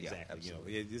 Exactly. You know,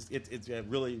 it's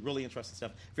really really interesting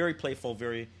stuff. Very playful,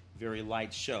 very very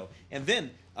light show. And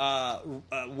then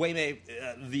Waymay,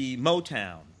 the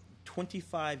Motown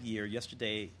 25-year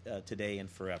Yesterday, Today, and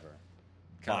Forever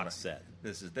box set.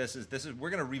 This is we're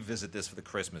going to revisit this for the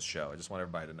Christmas show. I just want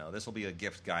everybody to know this will be a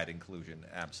gift guide inclusion.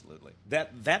 Absolutely.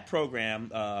 That program,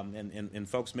 and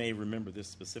folks may remember this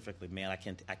specifically. Man, I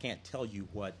can't tell you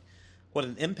what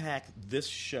an impact this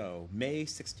show, May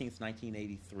 16th,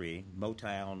 1983,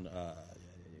 Motown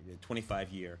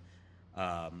 25-year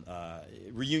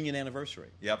reunion anniversary.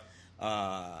 Yep.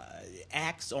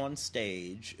 Acts on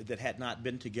stage that had not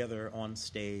been together on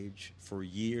stage for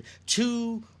years.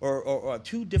 Two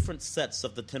different sets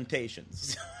of the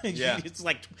Temptations. Yeah. It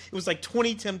was like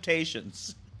 20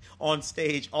 Temptations on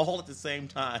stage all at the same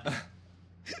time.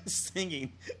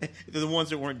 Singing, the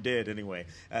ones that weren't dead anyway,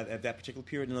 at that particular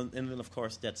period, and then of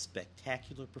course that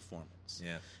spectacular performance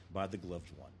by the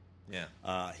gloved one.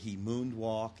 Yeah, he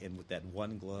moonwalk, and with that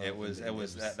one glove,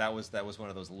 that was one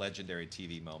of those legendary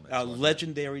TV moments.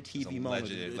 Legendary TV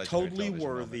moment, totally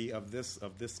worthy moment.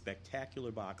 of this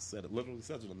spectacular box set. It literally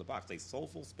says it on the box, a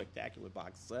soulful, spectacular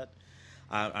box set.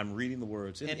 I'm reading the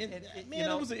words, and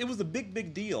it was a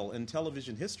big deal in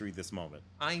television history. This moment,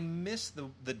 I miss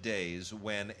the days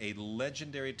when a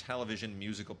legendary television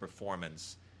musical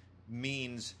performance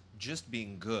means just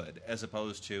being good, as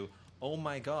opposed to, oh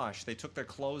my gosh, they took their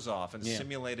clothes off and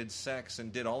simulated sex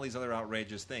and did all these other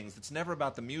outrageous things. It's never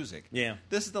about the music. Yeah,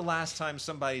 this is the last time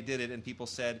somebody did it, and people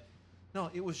said, no,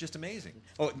 it was just amazing.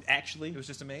 Oh, actually, it was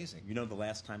just amazing. You know, the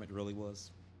last time it really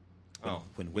was.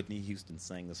 When Whitney Houston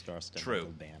sang the Star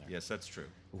Spangled Banner. Yes, that's true.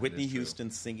 Whitney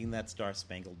Houston singing that Star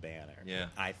Spangled Banner. Yeah.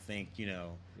 I think, it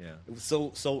was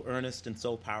so earnest and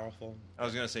so powerful. I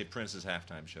was going to say Prince's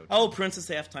halftime show. Oh, Prince's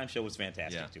halftime show was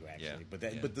fantastic too, actually.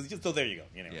 Yeah. So there you go.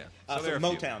 Yeah. So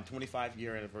Motown,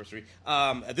 25-year anniversary.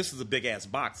 This is a big-ass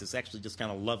box. It's actually just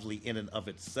kind of lovely in and of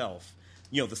itself.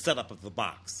 The setup of the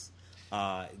box.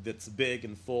 That's big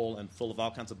and full of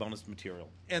all kinds of bonus material.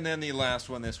 And then the last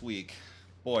one this week.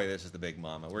 Boy, this is the big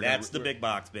mama. That's the big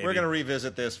box, baby. We're going to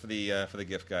revisit this for the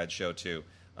gift guide show too,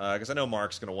 because I know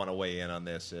Mark's going to want to weigh in on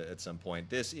this at some point.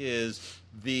 This is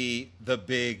the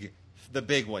big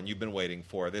one you've been waiting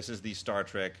for. This is the Star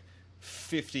Trek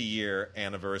 50-year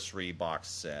anniversary box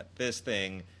set. This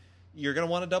thing, you're going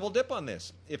to want to double dip on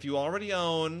this. If you already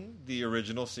own the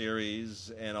original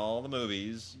series and all the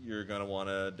movies, you're going to want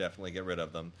to definitely get rid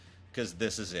of them, because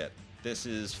this is it. This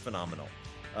is phenomenal.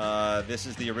 This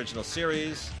is the original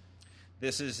series.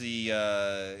 This is the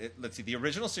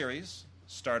original series,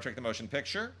 Star Trek the Motion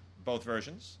Picture, both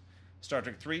versions, Star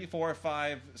Trek 3, 4,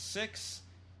 5, 6,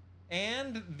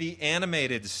 and the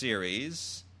animated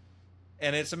series.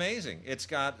 And it's amazing. It's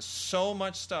got so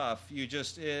much stuff.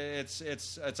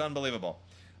 It's unbelievable.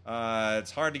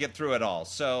 It's hard to get through it all.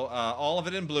 So all of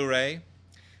it in Blu-ray.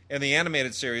 And the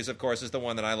animated series, of course, is the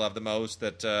one that I love the most,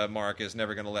 that Mark is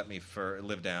never going to let me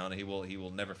live down. He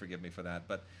will never forgive me for that.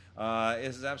 But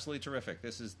this is absolutely terrific.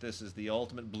 This is the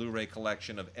ultimate Blu-ray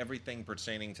collection of everything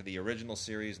pertaining to the original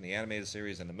series and the animated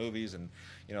series and the movies and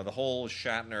the whole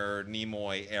Shatner,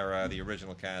 Nimoy era, the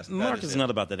original cast. Mark is not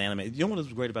about that animated. You know what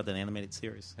was great about that animated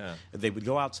series? Huh. They would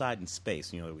go outside in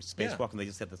space. They would spacewalk, and they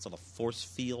just had that sort of force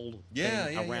field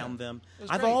thing around them.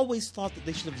 I've always thought that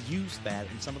they should have used that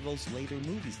in some of those later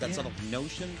movies. That sort of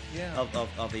notion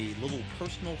of a little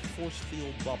personal force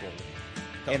field bubble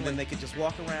and then they could just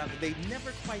walk around. They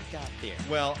never quite got there.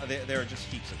 Well, there are just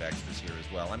heaps of extras here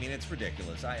as well. I mean, it's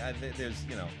ridiculous. There's,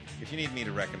 if you need me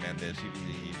to recommend this,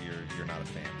 you're not a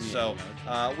fan. Yeah, so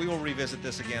we will revisit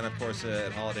this again, of course,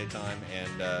 at holiday time,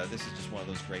 and this is just one of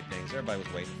those great things. Everybody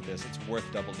was waiting for this. It's worth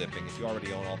double dipping. If you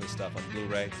already own all this stuff on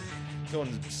Blu-ray, go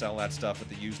and sell that stuff at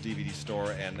the used DVD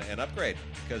store and upgrade,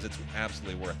 because it's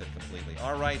absolutely worth it completely.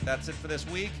 All right, that's it for this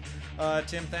week.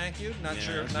 Tim, thank you. Not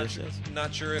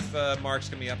sure if Mark's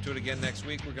going to be up to it again next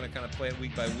week. We're going to kind of play it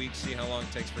week by week, see how long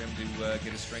it takes for him to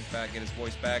get his strength back, get his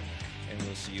voice back, and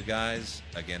we'll see you guys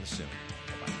again soon.